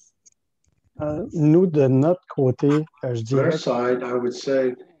comments? Nous, de notre côté, je dirais... On our side, I would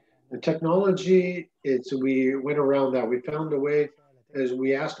say the technology, we went around that. We found a way, as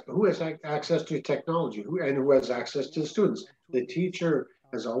we asked, who has access to technology and who has access to the students? The teacher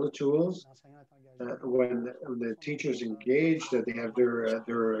has all the tools. When the teachers engaged, they have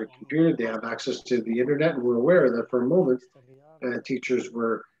their computer, they have access to the internet, and we're aware that for a moment, teachers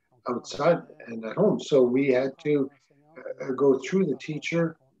were outside and at home. So we had to go through the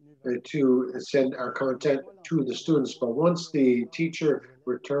teacher to send our content to the students. But once the teacher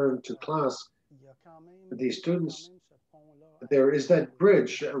returned to class, the students, there is that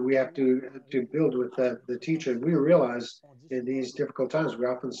bridge we have to build with the teacher. And we realize in these difficult times, we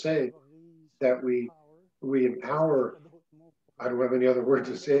often say that we empower, I don't have any other word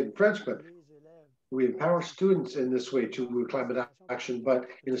to say it in French, but we empower students in this way to climate action. But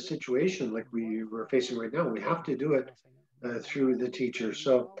in a situation like we're facing right now, we have to do it through the teacher.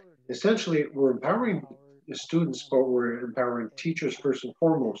 So essentially, we're empowering the students, but we're empowering teachers first and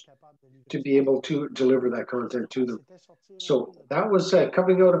foremost to be able to deliver that content to them. So that was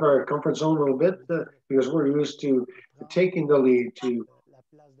coming out of our comfort zone a little bit because we're used to taking the lead, to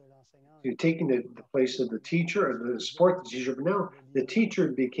taking the place of the teacher and the support the teacher. But now the teacher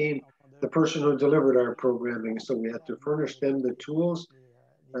became the person who delivered our programming. So we had to furnish them the tools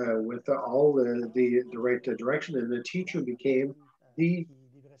with all the right direction, and the teacher became the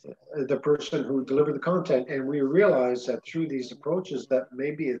person who delivered the content. And we realized that through these approaches that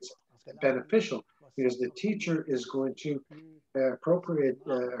maybe it's beneficial because the teacher is going to appropriate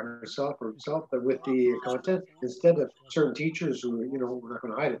herself or himself with the content instead of certain teachers who, you know, we're not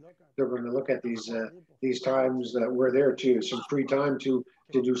going to hide it. They're going to look at these times that we're there to some free time to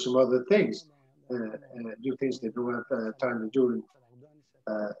do some other things and do things they don't have time to do.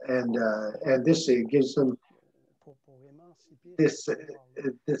 And this gives them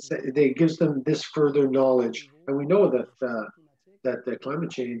it gives them this further knowledge. And we know that the climate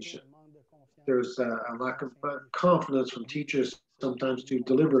change, there's a lack of confidence from teachers sometimes to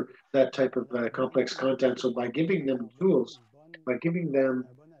deliver that type of complex content. So by giving them tools, by giving them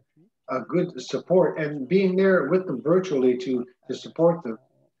a good support and being there with them virtually to support them,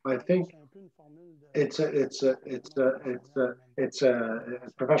 I think it's a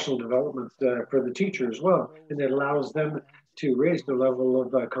professional development for the teacher as well, and it allows them to raise their level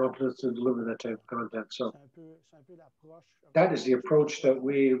of confidence to deliver that type of content. So that is the approach that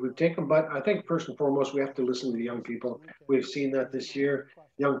we've taken. But I think first and foremost, we have to listen to the young people. We've seen that this year.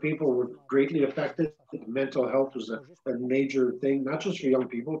 Young people were greatly affected. Mental health was a major thing, not just for young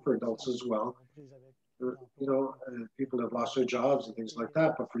people, for adults as well. You know, people have lost their jobs and things like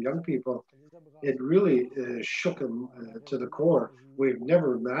that. But for young people, it really shook them to the core. We've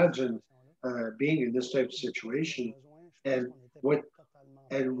never imagined being in this type of situation. And what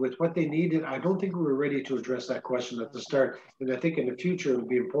and with what they needed, I don't think we were ready to address that question at the start. And I think in the future, it would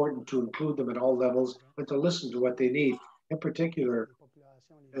be important to include them at all levels and to listen to what they need. In particular,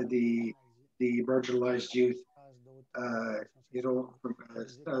 the marginalized youth, you know, from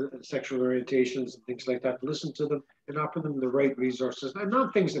sexual orientations and things like that. Listen to them and offer them the right resources, and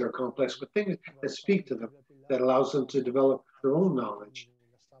not things that are complex, but things that speak to them, that allows them to develop their own knowledge,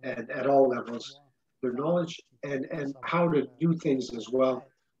 and at all levels, their knowledge and how to do things as well,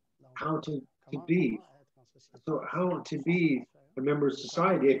 how to be. So how to be a member of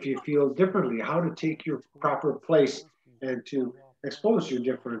society if you feel differently, how to take your proper place and to expose your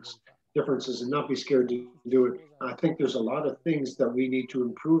differences and not be scared to do it. I think there's a lot of things that we need to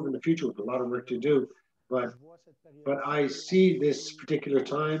improve in the future with a lot of work to do, but I see this particular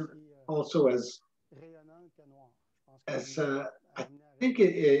time also as I think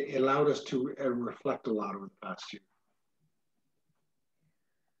it allowed us to reflect a lot over the past year.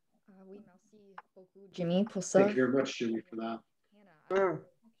 Oui, merci beaucoup, Jimmy, pour ça. Thank you very much, Jimmy, for that.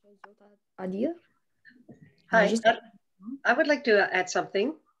 Hi, I would like to add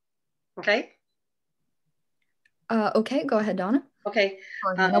something. Okay. Okay, go ahead, Donna. Okay.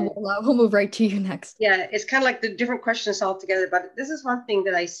 We'll move right to you next. Yeah, it's kind of like the different questions altogether, but this is one thing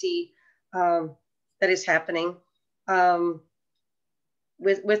that I see that is happening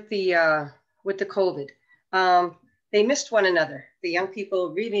with the COVID. They missed one another. The young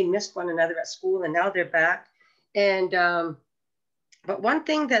people really missed one another at school, and now they're back. And but one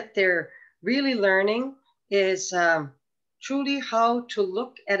thing that they're really learning is truly how to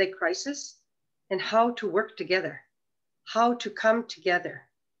look at a crisis and how to work together, how to come together.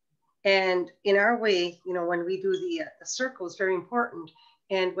 And in our way, you know, when we do the circle, it's very important.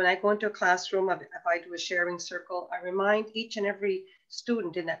 And when I go into a classroom, if I do a sharing circle, I remind each and every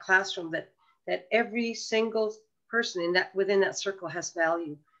student in that classroom that every single person within that circle has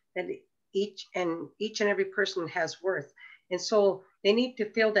value, that each and every person has worth. And so they need to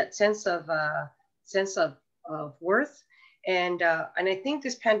feel that sense of worth. And I think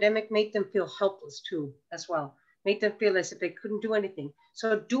this pandemic made them feel helpless too, as well. Made them feel as if they couldn't do anything.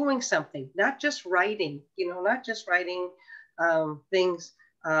 So doing something, not just writing, you know, not just writing things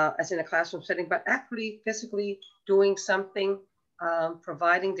as in a classroom setting, but actually physically doing something,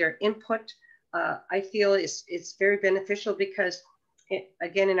 providing their input. I feel it's very beneficial because,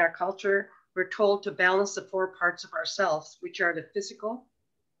 again, in our culture, we're told to balance the 4 parts of ourselves, which are the physical,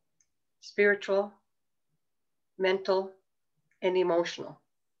 spiritual, mental, and emotional.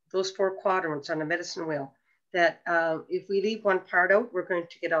 Those 4 quadrants on the medicine wheel, that if we leave one part out, we're going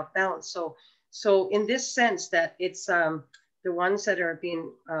to get off balance. So in this sense that it's the ones that are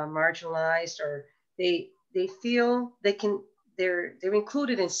being marginalized, or they feel they're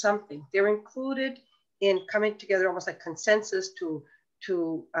included in something. They're included in coming together, almost like consensus to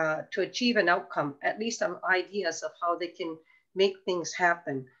achieve an outcome, at least some ideas of how they can make things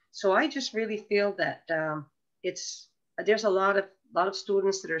happen. So I just really feel that there's a lot of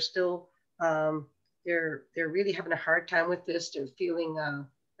students that are still they're really having a hard time with this. They're feeling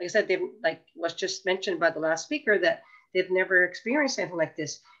like I said, like was just mentioned by the last speaker, that they've never experienced anything like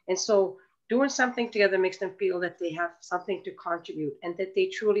this. And so doing something together makes them feel that they have something to contribute, and that they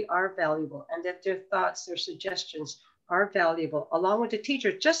truly are valuable, and that their thoughts, their suggestions are valuable, along with the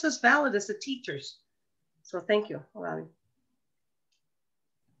teachers, just as valid as the teachers. So thank you, Alani.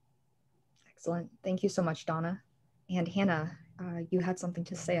 Excellent. Thank you so much, Donna. And Hannah, you had something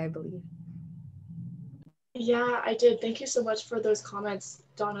to say, I believe. Yeah, I did. Thank you so much for those comments,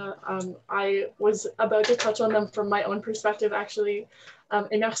 Donna. I was about to touch on them from my own perspective, actually.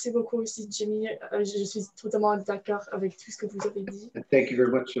 Et merci beaucoup aussi, Jimmy. Je suis totalement d'accord avec tout ce que vous avez dit. And thank you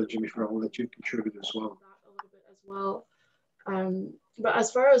very much, Jimmy, for all that you contributed as well. A little bit as well. But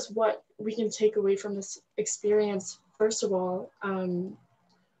as far as what we can take away from this experience, first of all,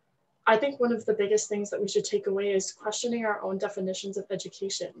 I think one of the biggest things that we should take away is questioning our own definitions of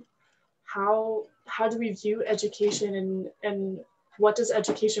education. How do we view education, and what does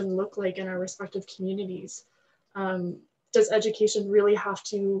education look like in our respective communities? Does education really have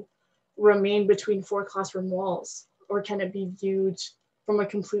to remain between 4 classroom walls, or can it be viewed from a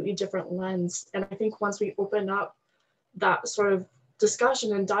completely different lens? And I think once we open up that sort of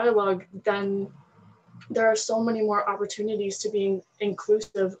discussion and dialogue, then there are so many more opportunities to being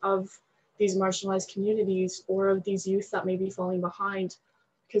inclusive of these marginalized communities, or of these youth that may be falling behind.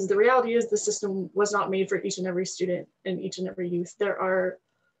 Because the reality is the system was not made for each and every student and each and every youth. There are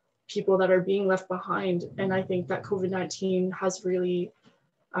people that are being left behind. And I think that COVID-19 has really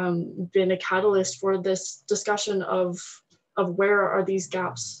been a catalyst for this discussion of where are these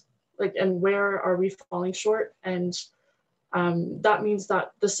gaps, like, and where are we falling short, and that means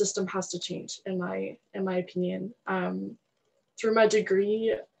that the system has to change, in my opinion. Through my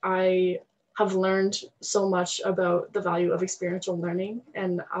degree, I have learned so much about the value of experiential learning,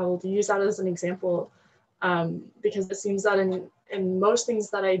 and I'll use that as an example because it seems that in most things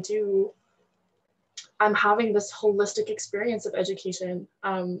that I do, I'm having this holistic experience of education.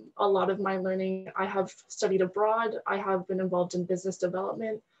 A lot of my learning, I have studied abroad, I have been involved in business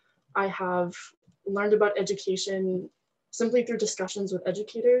development, I have learned about education simply through discussions with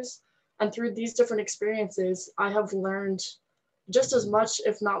educators. And through these different experiences, I have learned just as much,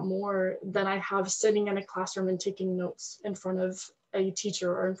 if not more, than I have sitting in a classroom and taking notes in front of a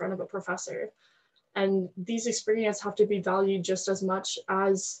teacher or in front of a professor. And these experiences have to be valued just as much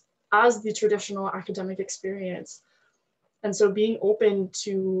as the traditional academic experience. And so being open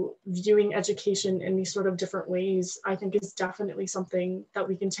to viewing education in these sort of different ways, I think is definitely something that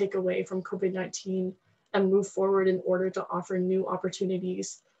we can take away from COVID-19 and move forward in order to offer new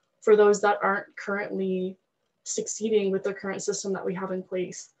opportunities for those that aren't currently succeeding with the current system that we have in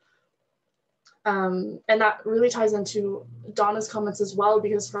place. And that really ties into Donna's comments as well,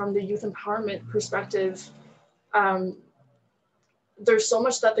 because from the youth empowerment perspective, there's so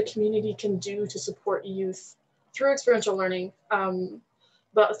much that the community can do to support youth through experiential learning,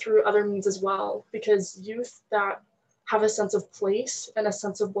 but through other means as well, because youth that have a sense of place and a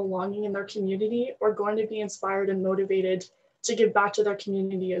sense of belonging in their community are going to be inspired and motivated to give back to their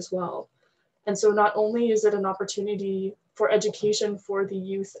community as well. And so not only is it an opportunity for education for the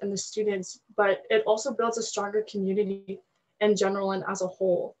youth and the students, but it also builds a stronger community in general and as a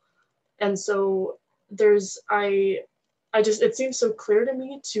whole. And so it seems so clear to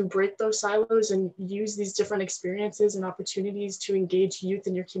me to break those silos and use these different experiences and opportunities to engage youth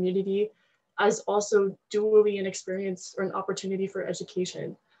in your community as also dually an experience or an opportunity for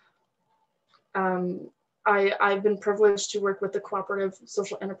education. I've been privileged to work with the Cooperative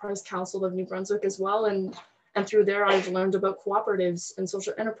Social Enterprise Council of New Brunswick as well. And through there, I've learned about cooperatives and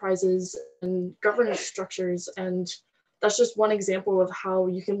social enterprises and governance structures. And that's just one example of how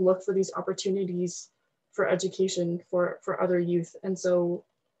you can look for these opportunities for education for other youth. And so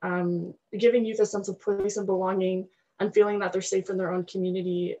giving youth a sense of place and belonging and feeling that they're safe in their own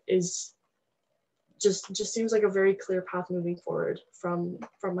community is just seems like a very clear path moving forward from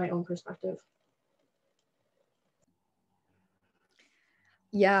my own perspective.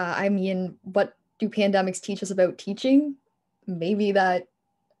 Yeah, I mean, what do pandemics teach us about teaching? Maybe that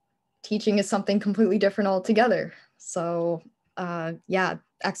teaching is something completely different altogether. So yeah,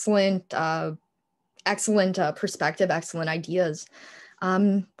 excellent perspective, excellent ideas.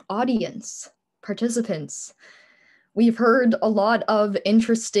 Audience, participants, we've heard a lot of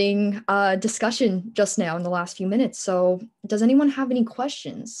interesting discussion just now in the last few minutes. So does anyone have any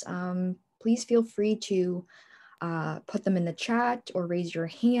questions? Please feel free to put them in the chat or raise your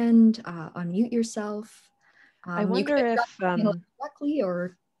hand, unmute yourself. I wonder if, directly,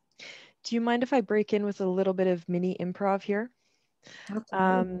 or do you mind if I break in with a little bit of mini improv here?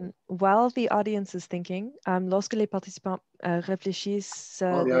 While the audience is thinking, lorsque les participants réfléchissent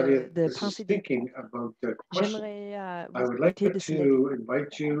de penser thinking about the question, I would like to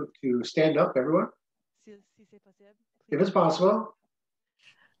invite you to stand up, everyone, if it's possible.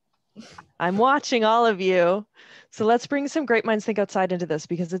 I'm watching all of you. So let's bring some Great Minds Think Outside into this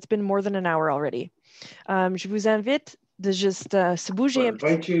because it's been more than an hour already. Je vous invite de juste se bouger un petit peu.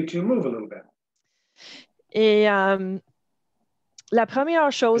 I invite you to move a little bit. Et la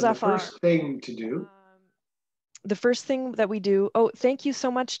première chose à faire. The first thing to do. The first thing that we do. Oh, thank you so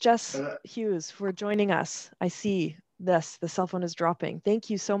much, Jess Hughes, for joining us. I see this. The cell phone is dropping. Thank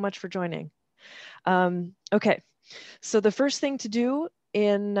you so much for joining. Okay, so the first thing to do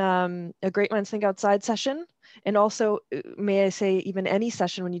in a Great Minds Think Outside session, and also, may I say, even any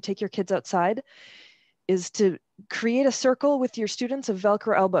session when you take your kids outside, is to create a circle with your students of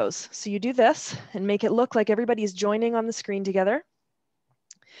Velcro elbows. So you do this and make it look like everybody's joining on the screen together.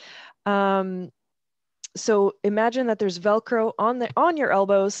 So imagine that there's Velcro on your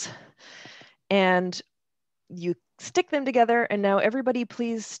elbows and you stick them together. And now everybody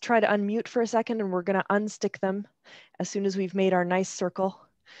please try to unmute for a second and we're gonna unstick them as soon as we've made our nice circle.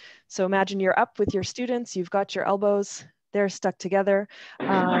 So imagine you're up with your students, you've got your elbows, they're stuck together.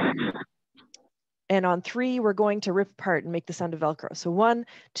 And on 3, we're going to rip apart and make the sound of Velcro. So 1,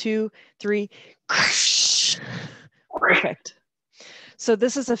 2, 3, perfect. So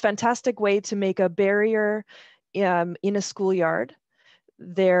this is a fantastic way to make a barrier in a schoolyard.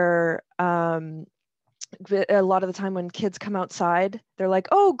 They're a lot of the time when kids come outside, they're like,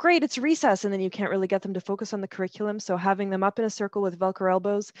 oh, great, it's recess. And then you can't really get them to focus on the curriculum. So having them up in a circle with Velcro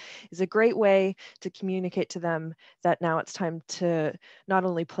elbows is a great way to communicate to them that now it's time to not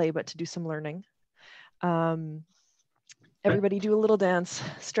only play, but to do some learning. Everybody do a little dance,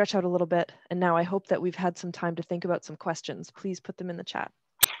 stretch out a little bit. And now I hope that we've had some time to think about some questions. Please put them in the chat.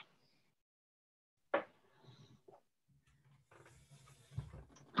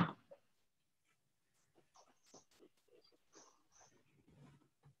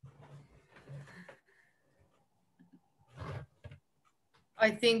 I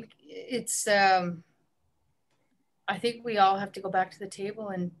think it's, I think we all have to go back to the table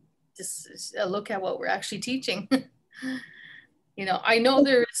and just look at what we're actually teaching. You know, I know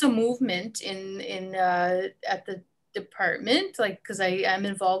there is a movement at the department, like, because I am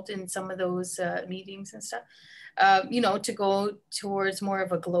involved in some of those meetings and stuff, you know, to go towards more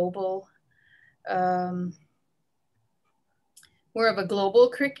of a global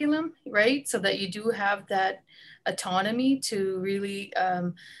curriculum, right? So that you do have that autonomy to really,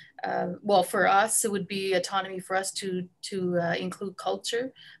 well, for us, it would be autonomy for us to include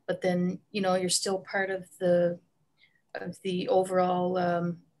culture, but then, you know, you're still part of the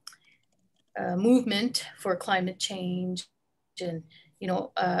overall movement for climate change and, you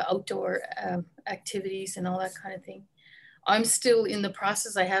know, outdoor activities and all that kind of thing. I'm still in the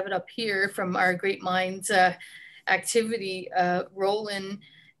process. I have it up here from our Great Minds activity. Roland,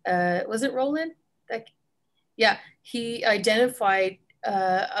 was it Roland? Yeah, he identified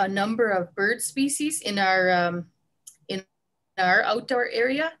a number of bird species in our outdoor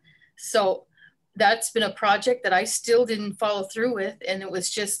area. So that's been a project that I still didn't follow through with. And it was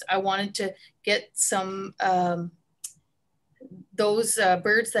just, I wanted to get some, those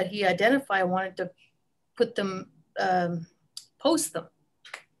birds that he identified, I wanted to put them, post them.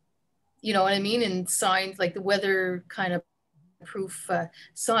 You know what I mean? And signs, like the weather kind of proof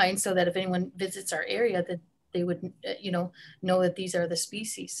signs, so that if anyone visits our area, that they would, you know that these are the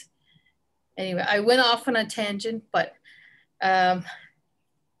species. Anyway, I went off on a tangent, but I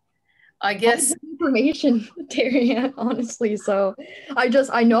guess information, Terri-Anne, honestly. So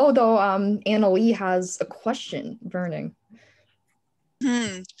I know though, Annalie has a question burning.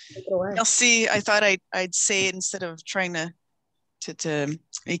 Merci. I thought I'd say it instead of trying to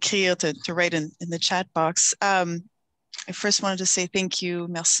écrire, to write in the chat box. I first wanted to say thank you,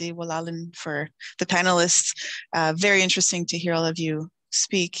 merci, Allison, for the panelists. Very interesting to hear all of you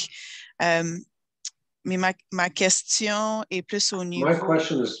speak. Mais ma question est plus au niveau. My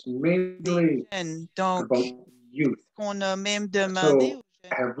question is mainly about youth. On a même demandé. So,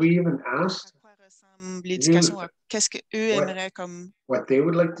 have we even asked l'éducation, qu'est-ce que eux aimeraient comme what they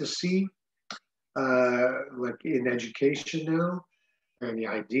would like to see, like in education now? Any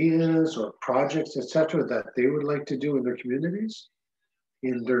ideas or projects, etc., that they would like to do in their communities,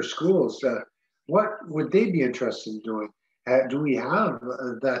 in their schools? What would they be interested in doing? Do we have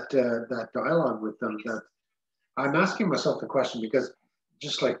that dialogue with them? That I'm asking myself the question because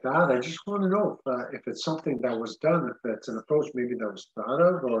just like that, I just want to know if it's something that was done, if it's an approach maybe that was thought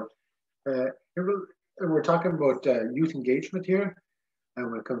of, or we're talking about youth engagement here, and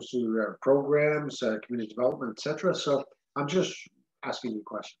when it comes to programs, community development, etc. So I'm just asking you a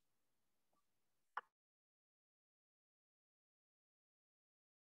question.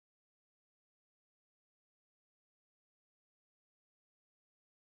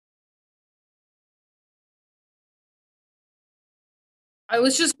 I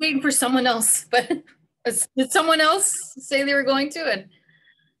was just waiting for someone else, but did someone else say they were going to? And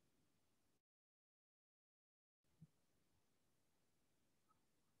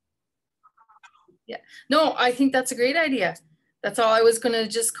yeah, no, I think that's a great idea. That's all I was going to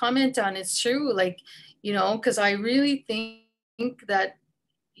just comment on. It's true, like, you know, because I really think that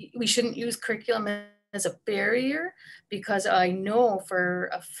we shouldn't use curriculum as a barrier, because I know for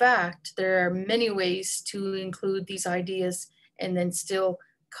a fact there are many ways to include these ideas and then still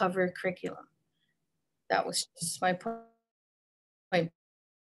cover curriculum. That was just my point.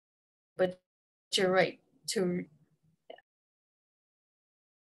 But you're right to.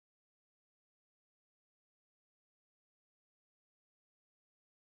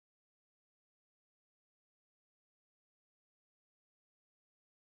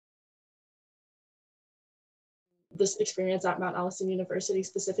 This experience at Mount Allison University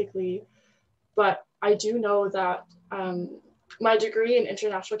specifically, but I do know that my degree in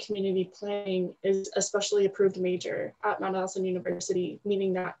international community planning is a specially approved major at Mount Allison University,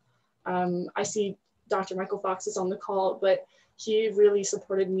 meaning that I see Dr. Michael Fox is on the call, but he really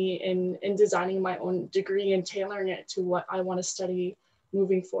supported me in designing my own degree and tailoring it to what I want to study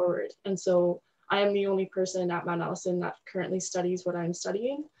moving forward. And so I am the only person at Mount Allison that currently studies what I'm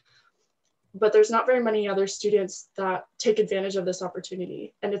studying. But there's not very many other students that take advantage of this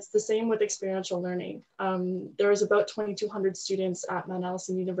opportunity. And it's the same with experiential learning. There is about 2,200 students at Mount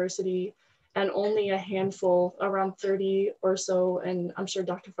Allison University, and only a handful, around 30 or so, and I'm sure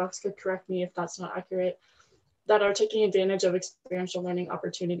Dr. Fox could correct me if that's not accurate, that are taking advantage of experiential learning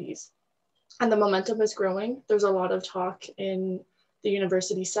opportunities. And the momentum is growing. There's a lot of talk in the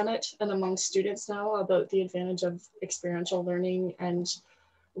University Senate and among students now about the advantage of experiential learning and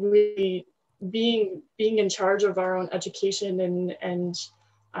really being in charge of our own education and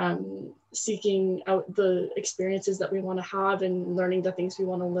seeking out the experiences that we want to have and learning the things we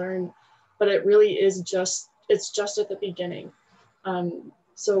want to learn. But it really is it's just at the beginning.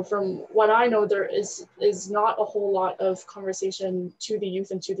 So from what I know, there is not a whole lot of conversation to the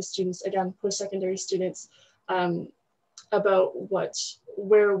youth and to the students, again, post-secondary students, about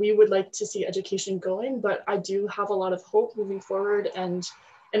where we would like to see education going. But I do have a lot of hope moving forward. And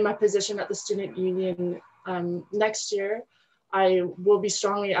in my position at the student union next year, I will be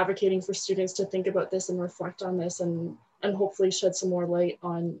strongly advocating for students to think about this and reflect on this and hopefully shed some more light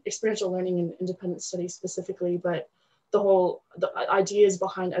on experiential learning and independent studies specifically, but the ideas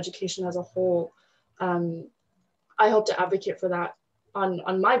behind education as a whole. I hope to advocate for that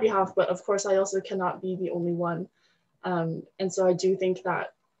on my behalf, but of course I also cannot be the only one. And so I do think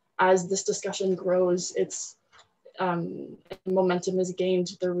that as this discussion grows, it's momentum is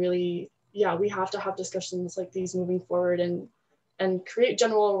gained. We have to have discussions like these moving forward and create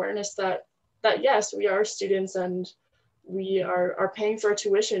general awareness that yes, we are students and we are paying for our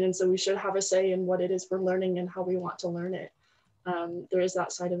tuition, and so we should have a say in what it is we're learning and how we want to learn it. There is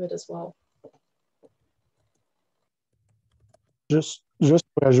that side of it as well. Juste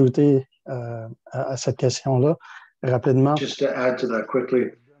pour ajouter à cette question-là, rapidement. Just to add to that quickly,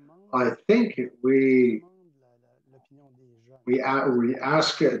 I think we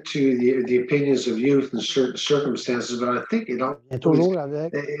ask to the opinions of youth in certain circumstances, but I think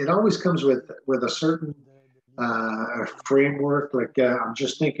it always comes with a certain framework. Like I'm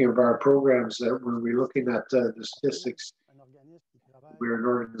just thinking of our programs that when we're looking at the statistics, we're an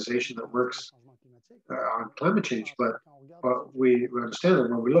organization that works on climate change, but we understand that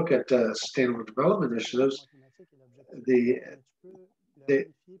when we look at sustainable development initiatives,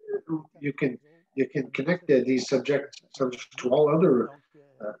 you can connect these subjects to all other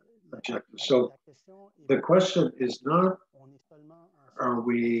objectives. So the question is not, are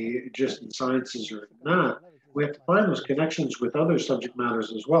we just in sciences or not? We have to find those connections with other subject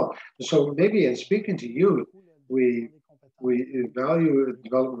matters as well. So maybe in speaking to youth, we value the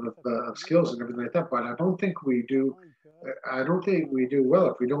development of skills and everything like that, but I don't think we do. I don't think we do well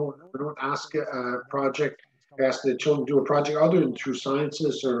if we don't ask a project, ask the children to do a project other than through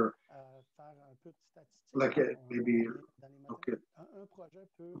sciences or like maybe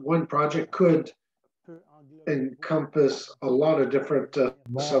one project could encompass a lot of different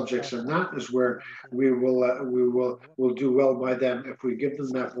subjects, and that is where we'll do well by them if we give them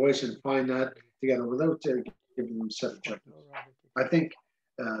that voice and find that together without giving them set objectives. I think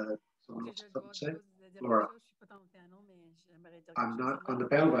someone else has something to say? Laura. I'm not on the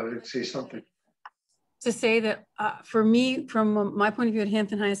panel, but I would say something. To say that for me, from my point of view at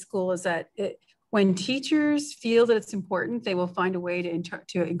Hampton High School, is that when teachers feel that it's important, they will find a way to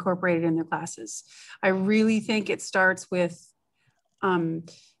incorporate it in their classes. I really think it starts with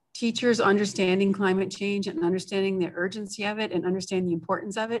teachers understanding climate change and understanding the urgency of it and understanding the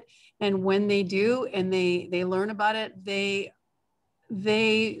importance of it. And when they do and they learn about it,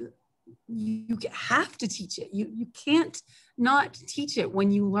 you have to teach it. You can't not teach it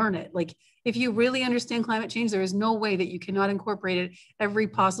when you learn it. Like if you really understand climate change, there is no way that you cannot incorporate it every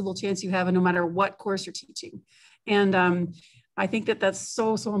possible chance you have, and no matter what course you're teaching. And I think that that's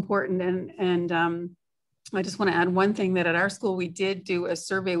so important. And I just want to add one thing, that at our school, we did do a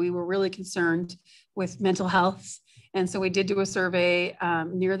survey. We were really concerned with mental health. And so we did do a survey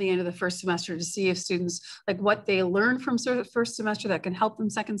near the end of the first semester to see if students, like what they learned from first semester that can help them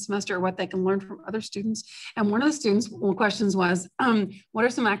second semester, or what they can learn from other students. And one of the students' questions was, what are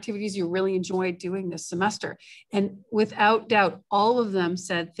some activities you really enjoyed doing this semester? And without doubt, all of them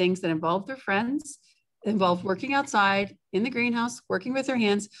said things that involved their friends, involved working outside in the greenhouse, working with their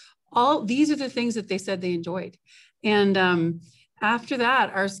hands. All these are the things that they said they enjoyed. And after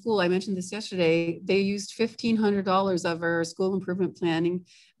that, our school, I mentioned this yesterday, they used $1,500 of our school improvement planning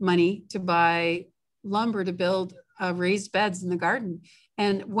money to buy lumber to build raised beds in the garden.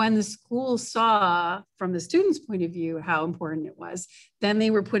 And when the school saw from the students' point of view how important it was, then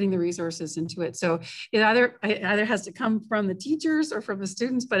they were putting the resources into it. So it either has to come from the teachers or from the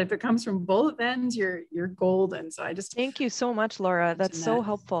students, but if it comes from both ends, you're golden. So I just thank you so much, Laura. That's so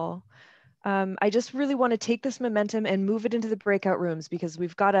helpful. I just really want to take this momentum and move it into the breakout rooms, because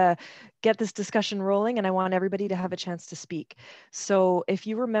we've got to get this discussion rolling and I want everybody to have a chance to speak. So if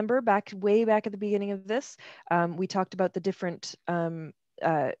you remember way back at the beginning of this, we talked about the different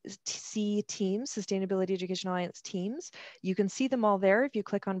C teams, Sustainability Education Alliance teams. You can see them all there if you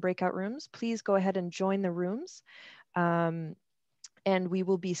click on breakout rooms. Please go ahead and join the rooms. And we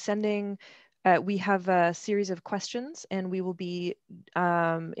will be sending we have a series of questions, and we will be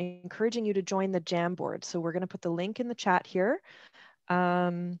encouraging you to join the Jamboard. So we're going to put the link in the chat here.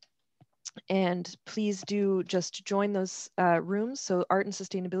 And please do just join those rooms. So Art and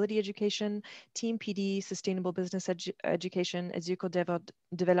Sustainability Education, Team PD, Sustainable Business Education,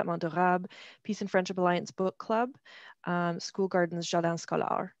 Éduco-Développement Durable, Peace and Friendship Alliance Book Club, School Gardens Jardin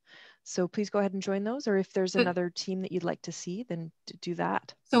Scolaire. So please go ahead and join those, or if there's another team that you'd like to see, then do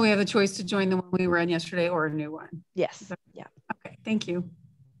that. So we have a choice to join the one we were in yesterday or a new one. Yes. Yeah. Okay. Thank you.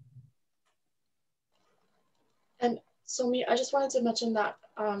 And Tzomi, I just wanted to mention that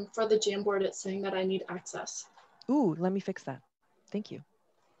for the Jamboard, it's saying that I need access. Ooh, let me fix that. Thank you.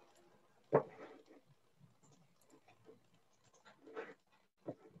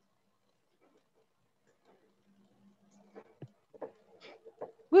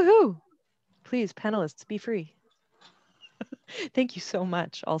 Woohoo! Please, panelists, be free. Thank you so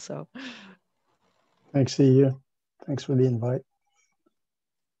much also. Thanks to you. Thanks for the invite.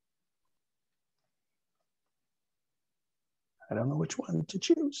 I don't know which one to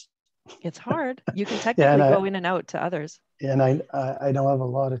choose. It's hard. You can technically go in and out to others. And I don't have a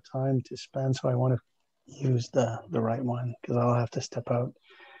lot of time to spend, so I want to use the right one because I'll have to step out.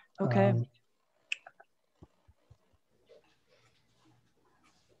 Okay.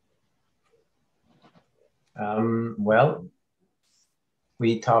 Well,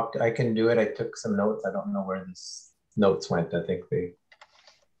 we talked, I can do it. I took some notes. I don't know where these notes went. I think they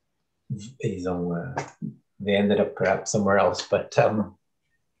ended up perhaps somewhere else, but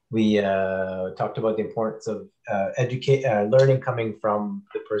we talked about the importance of learning coming from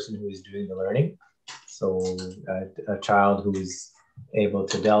the person who is doing the learning. So a child who is able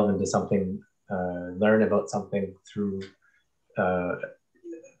to delve into something, learn about something through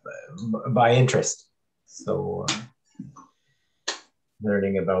by interest. So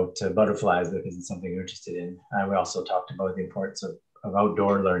learning about butterflies because it's something you're interested in. We also talked about the importance of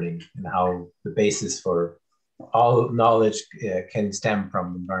outdoor learning and how the basis for all knowledge can stem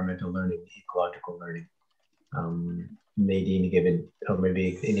from environmental learning, ecological learning. Nadine, or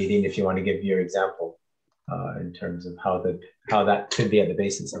maybe Nadine, if you want to give your example in terms of how that could be at the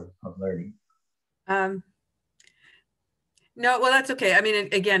basis of learning. No, well, that's okay. I mean,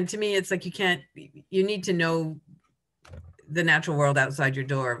 again, to me, it's like you need to know the natural world outside your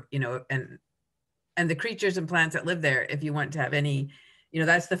door, you know, and the creatures and plants that live there, if you want to have any, you know,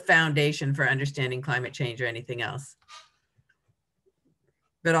 that's the foundation for understanding climate change or anything else.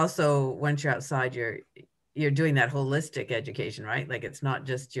 But also once you're outside, you're doing that holistic education, right? Like it's not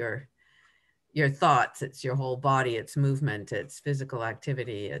just your thoughts, it's your whole body, it's movement, it's physical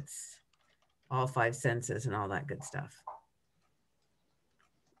activity, it's all 5 senses and all that good stuff.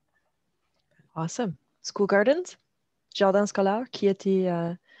 Awesome. School Gardens, Jardin Scolaire, qui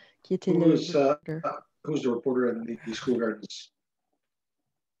était who's the reporter at the School Gardens?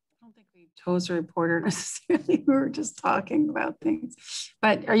 I don't think we chose a reporter necessarily. We were just talking about things.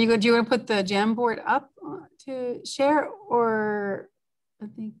 But do you want to put the Jamboard up to share, or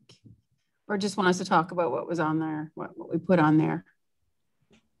or just want us to talk about what was on there, what we put on there?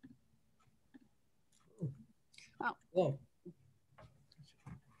 Oh. Whoa.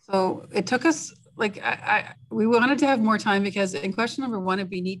 So it took us, we wanted to have more time because in question number 1, it'd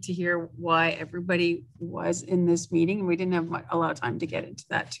be neat to hear why everybody was in this meeting. And we didn't have a lot of time to get into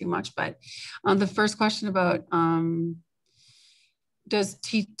that too much. But on the first question about, does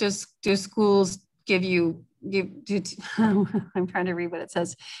schools I'm trying to read what it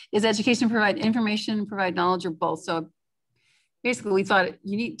says. Is education provide information, provide knowledge, or both? So basically we thought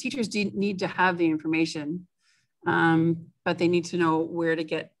teachers need to have the information, but they need to know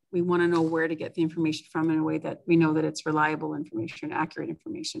we want to know where to get the information from in a way that we know that it's reliable information, accurate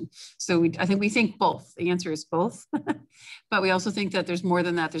information. So I think we think both. The answer is both. But we also think that there's more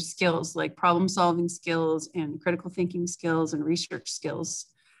than that. There's skills like problem solving skills and critical thinking skills and research skills.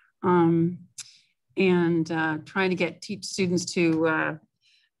 And trying to teach students to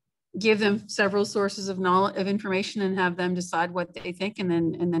give them several sources of knowledge, of information, and have them decide what they think, and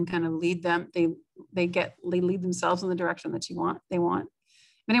then kind of lead them. They lead themselves in the direction that they want.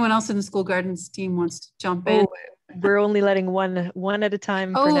 If anyone else in the school gardens team wants to jump in. We're only letting one at a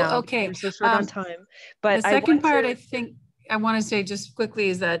time for now. Okay. We're so short on time. But the second part, I think I want to say just quickly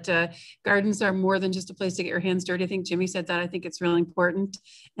is that gardens are more than just a place to get your hands dirty. I think Jimmy said that. I think it's really important,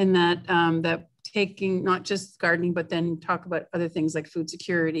 and that that taking not just gardening, but then talk about other things like food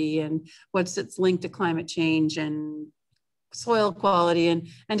security and what's its linked to climate change and soil quality, and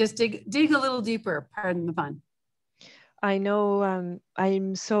just dig a little deeper. Pardon the pun. I know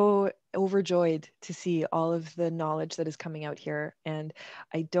I'm so overjoyed to see all of the knowledge that is coming out here, and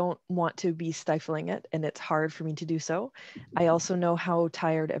I don't want to be stifling it, and it's hard for me to do so. I also know how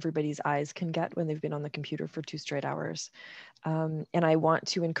tired everybody's eyes can get when they've been on the computer for 2 straight hours. And I want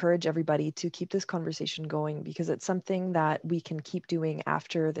to encourage everybody to keep this conversation going, because it's something that we can keep doing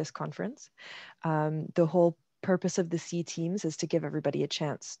after this conference. The whole purpose of the C teams is to give everybody a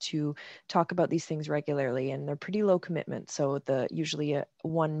chance to talk about these things regularly, and they're pretty low commitment. So usually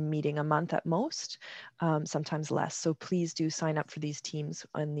one meeting a month at most, sometimes less. So please do sign up for these teams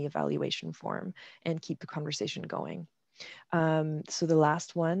on the evaluation form and keep the conversation going. So the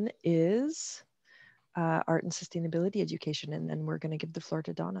last one is art and sustainability education, and then we're going to give the floor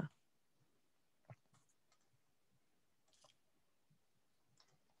to Donna.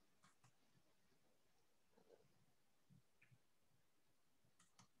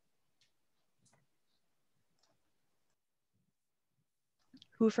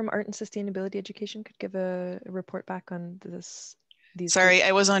 Who from art and sustainability education could give a report back on this? Sorry, groups?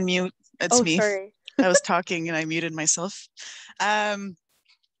 I was on mute. It's me. Sorry. I was talking and I muted myself.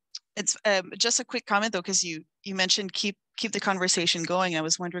 It's just a quick comment though, because you mentioned keep the conversation going. I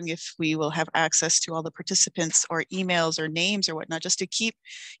was wondering if we will have access to all the participants or emails or names or whatnot, just to keep,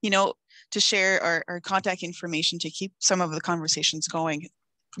 to share our contact information to keep some of the conversations going.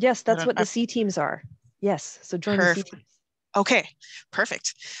 Yes, that's what the C teams are. Yes, so join the C teams. Okay,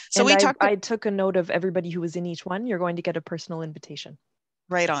 perfect. So and I took a note of everybody who was in each one. You're going to get a personal invitation.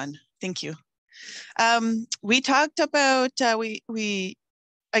 Right on. Thank you. We talked about, we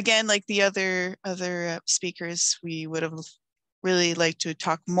again, like the other speakers, we would have really liked to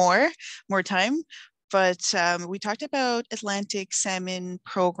talk more time, but we talked about Atlantic salmon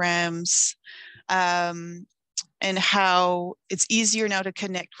programs, and how it's easier now to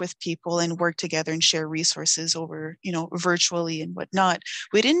connect with people and work together and share resources over, virtually and whatnot.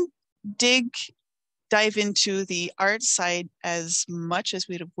 We didn't dive into the art side as much as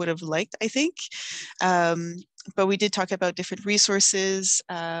we would have liked, I think. But we did talk about different resources.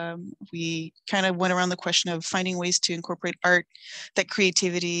 We kind of went around the question of finding ways to incorporate art, that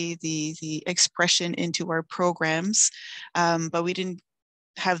creativity, the expression into our programs. But we didn't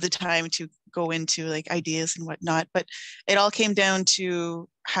have the time to go into like ideas and whatnot, but it all came down to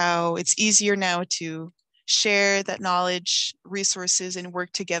how it's easier now to share that knowledge, resources, and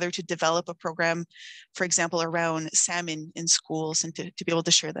work together to develop a program, for example, around salmon in schools, and to be able to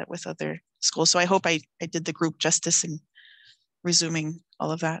share that with other schools. So I hope I did the group justice in resuming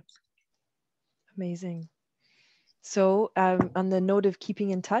all of that. Amazing. So on the note of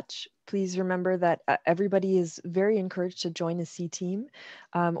keeping in touch, please remember that everybody is very encouraged to join a C team,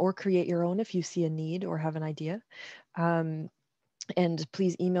 or create your own if you see a need or have an idea. And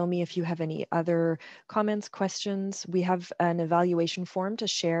please email me if you have any other comments, questions. We have an evaluation form to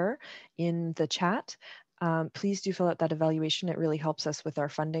share in the chat. Please do fill out that evaluation. It really helps us with our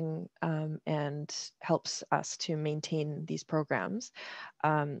funding, and helps us to maintain these programs.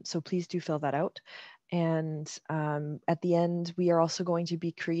 So please do fill that out. And at the end, we are also going to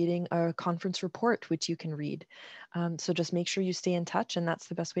be creating a conference report, which you can read. So just make sure you stay in touch, and that's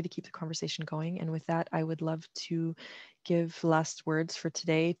the best way to keep the conversation going. And with that, I would love to give last words for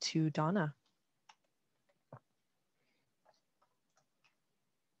today to Donna.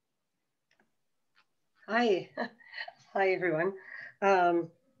 Hi, hi everyone.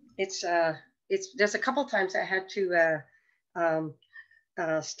 It's there's a couple times I had to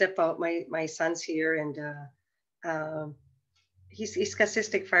step out. My son's here, and he's got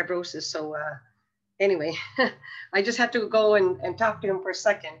cystic fibrosis. So anyway, I just had to go and talk to him for a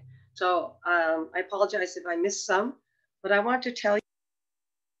second. So I apologize if I missed some, but I want to tell you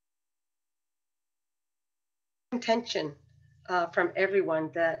intention from everyone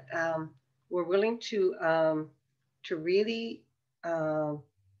that we're willing to really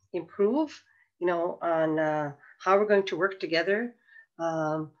improve, on how we're going to work together,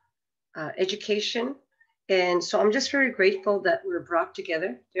 education. And so I'm just very grateful that we're brought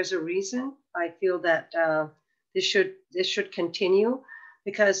together. There's a reason I feel that this should continue.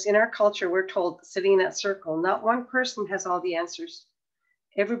 because in our culture, we're told sitting in that circle, not one person has all the answers.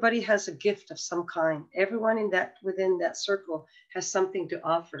 Everybody has a gift of some kind. Everyone within that circle has something to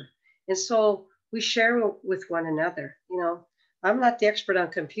offer. And so we share with one another. You know, I'm not the expert on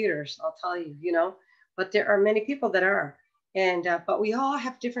computers, I'll tell you, you know, but there are many people that are. And but we all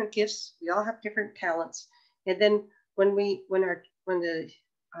have different gifts. We all have different talents. And then when the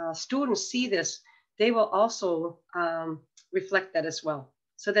students see this, they will also reflect that as well,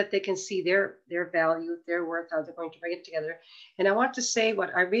 so that they can see their value, their worth, how they're going to bring it together. And I want to say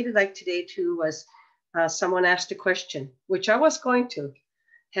what I really liked today too was someone asked a question, which I was going to.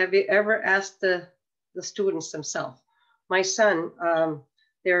 Have you ever asked the students themselves? My son,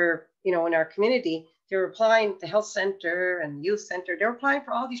 they're, you know, in our community, they're applying the health center and youth center. They're applying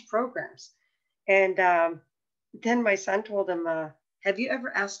for all these programs. And then my son told him, have you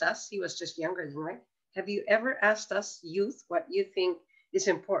ever asked us? He was just younger than, right? Have you ever asked us youth what you think is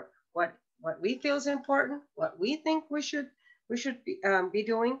important, what we feel is important, what we think we should be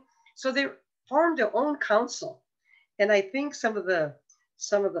doing? So they formed their own council. And I think some of the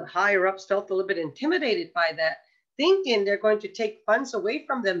higher ups felt a little bit intimidated by that, thinking they're going to take funds away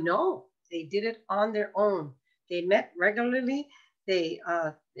from them. No, they did it on their own. They met regularly.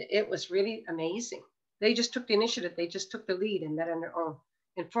 It was really amazing. They just took the initiative. They just took the lead and met on their own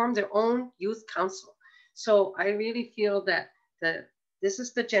and formed their own youth council. So I really feel that this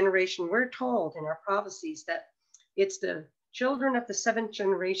is the generation. We're told in our prophecies that it's the children of the 7th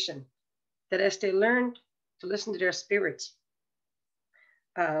generation that as they learn to listen to their spirits,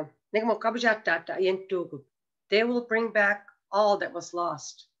 they will bring back all that was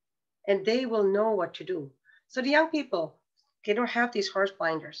lost, and they will know what to do. So the young people, they don't have these horse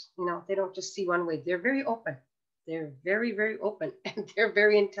blinders, you know, they don't just see one way. They're very open. They're very, very open, and they're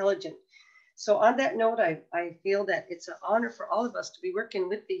very intelligent. So on that note, I feel that it's an honor for all of us to be working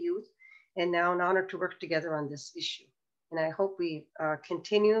with the youth, and now an honor to work together on this issue. And I hope we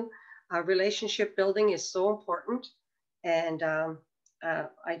continue. Relationship building is so important. And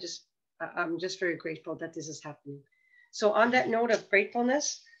I'm just very grateful that this is happening. So on that note of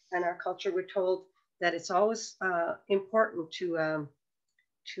gratefulness and our culture, we're told that it's always important to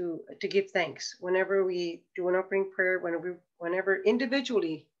give thanks. Whenever we do an opening prayer, whenever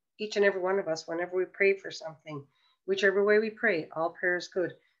individually, each and every one of us, whenever we pray for something, whichever way we pray, all prayer is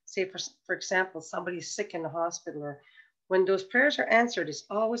good. Say, for example, somebody's sick in the hospital, or when those prayers are answered, it's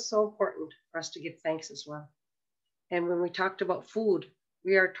always so important for us to give thanks as well. And when we talked about food,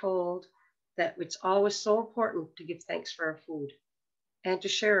 we are told that it's always so important to give thanks for our food and to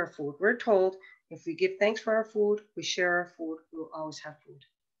share our food. We're told if we give thanks for our food, we share our food, we'll always have food.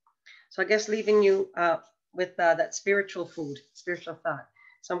 So I guess leaving you with that spiritual food, spiritual thought.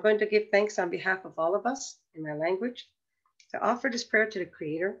 So I'm going to give thanks on behalf of all of us in my language to offer this prayer to the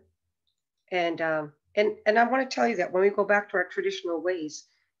Creator. And I want to tell you that when we go back to our traditional ways,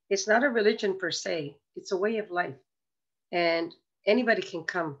 it's not a religion per se, it's a way of life. And anybody can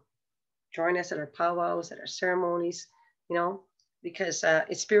come join us at our powwows, at our ceremonies, you know, because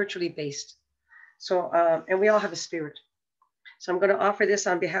it's spiritually based. So, and we all have a spirit. So I'm going to offer this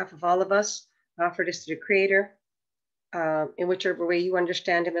on behalf of all of us, offer this to the Creator, in whichever way you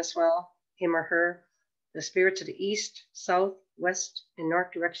understand him as well, him or her, the spirit to the east, south, west, and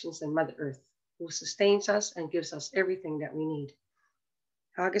north directions, and Mother Earth, who sustains us and gives us everything that we need.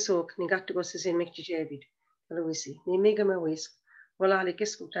 Walali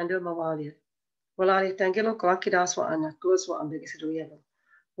kisku tandil mawali. Walali tangelo ko akidaswa ana kozwa ambegisiruyevo.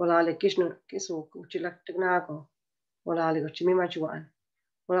 Walali kishnu kisu kuchilak tagnago. Walali gochimima juan.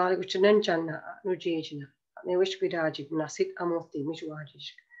 Walali gochinenchanna nujijina. Ne wishpidaji nasit amofti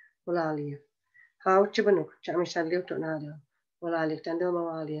mijuajish. Walali. How chibanuk chamishan liuto nadio. Walali tandil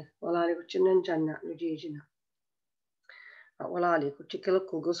mawali. Walali gochinenchanna nujijina. Walali kuchikelo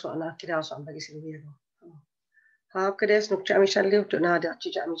kuguswa ana akidaswa ambegisiruyevo. How could this look Chamishan live to Nadia,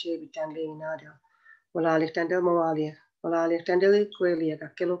 Chijamichi, Tanli Nadia? Walali Tandel Mawalia, Walali Tandeli Quelia,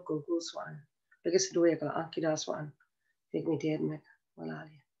 Kiloko Guswan, Biggest Duega, Akidaswan, Dignity Edmek,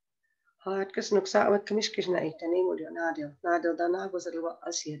 Walali. Hard Kasnuksa with Kamishkishna, the name of your Nadia, Nadia Dana was a little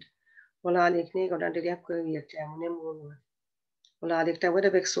acid. Walali Nego and the Aquavia, Tamunim, Walali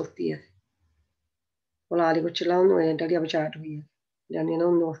Tawedabek Sophia. Walali Guchilan and Daliabajadwia,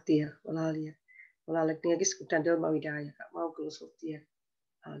 Danino North dear, Walalia. Walalik nigis kutandil mawidaya ka mau kulos optia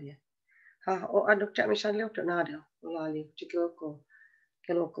alia ha o adok chamishan leo to nada walali chikoko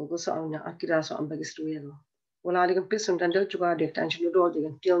keloko gusa anya akiraso ambagis ruelo walali kan pisum tandil juga de tanjino do de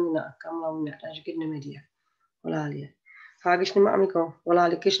tilna kamlauna tajkidne media walali ha gishnima amiko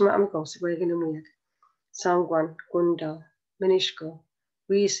walali kishma amiko sigwegin muyak sangwan kunda minishko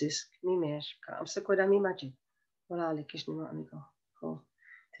Huisis, Mimesh, Kamsakodami Majid, Walali Kishnima Amigo. To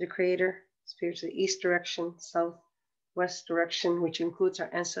the Creator, Spirit to the East direction, South, West direction, which includes our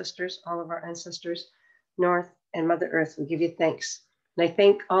ancestors, all of our ancestors, North, and Mother Earth, we give you thanks. And I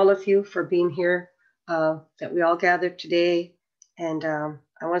thank all of you for being here, that we all gathered today. And I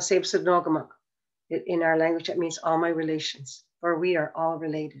want to say Psadnogama. In our language, that means all my relations, for we are all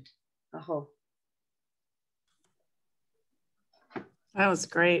related. Aho. That was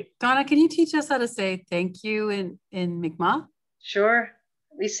great. Donna, can you teach us how to say thank you in Mi'kmaq? Sure.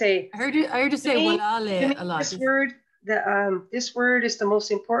 We say, I heard you say walale a lot. This word is the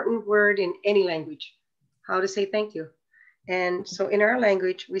most important word in any language, how to say thank you. And so in our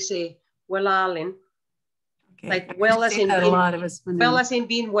language, we say walalin, okay. Like well as in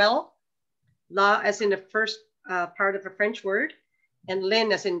being well, la as in the first part of a French word, and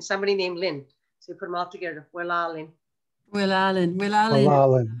lin as in somebody named Lynn. So we put them all together, walalin. Walalin.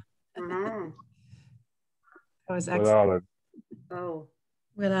 Mm-hmm. That was excellent. Oh.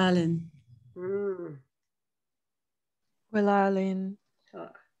 Walalin. Walalin.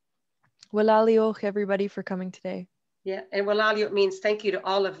 Walalioch, everybody, for coming today. Yeah, and Walaliot means thank you to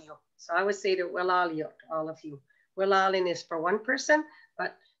all of you. So I would say to Walaliot, all of you. Walalin is for one person,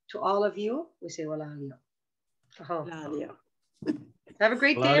 but to all of you, we say Walaliot. Walalio. Have a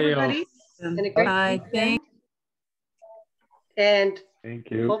great day, everybody. And a great weekend. And thank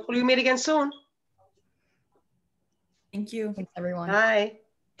you. Hopefully we meet again soon. Thank you. Thanks, everyone. Bye.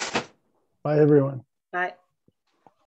 Bye, everyone. Bye.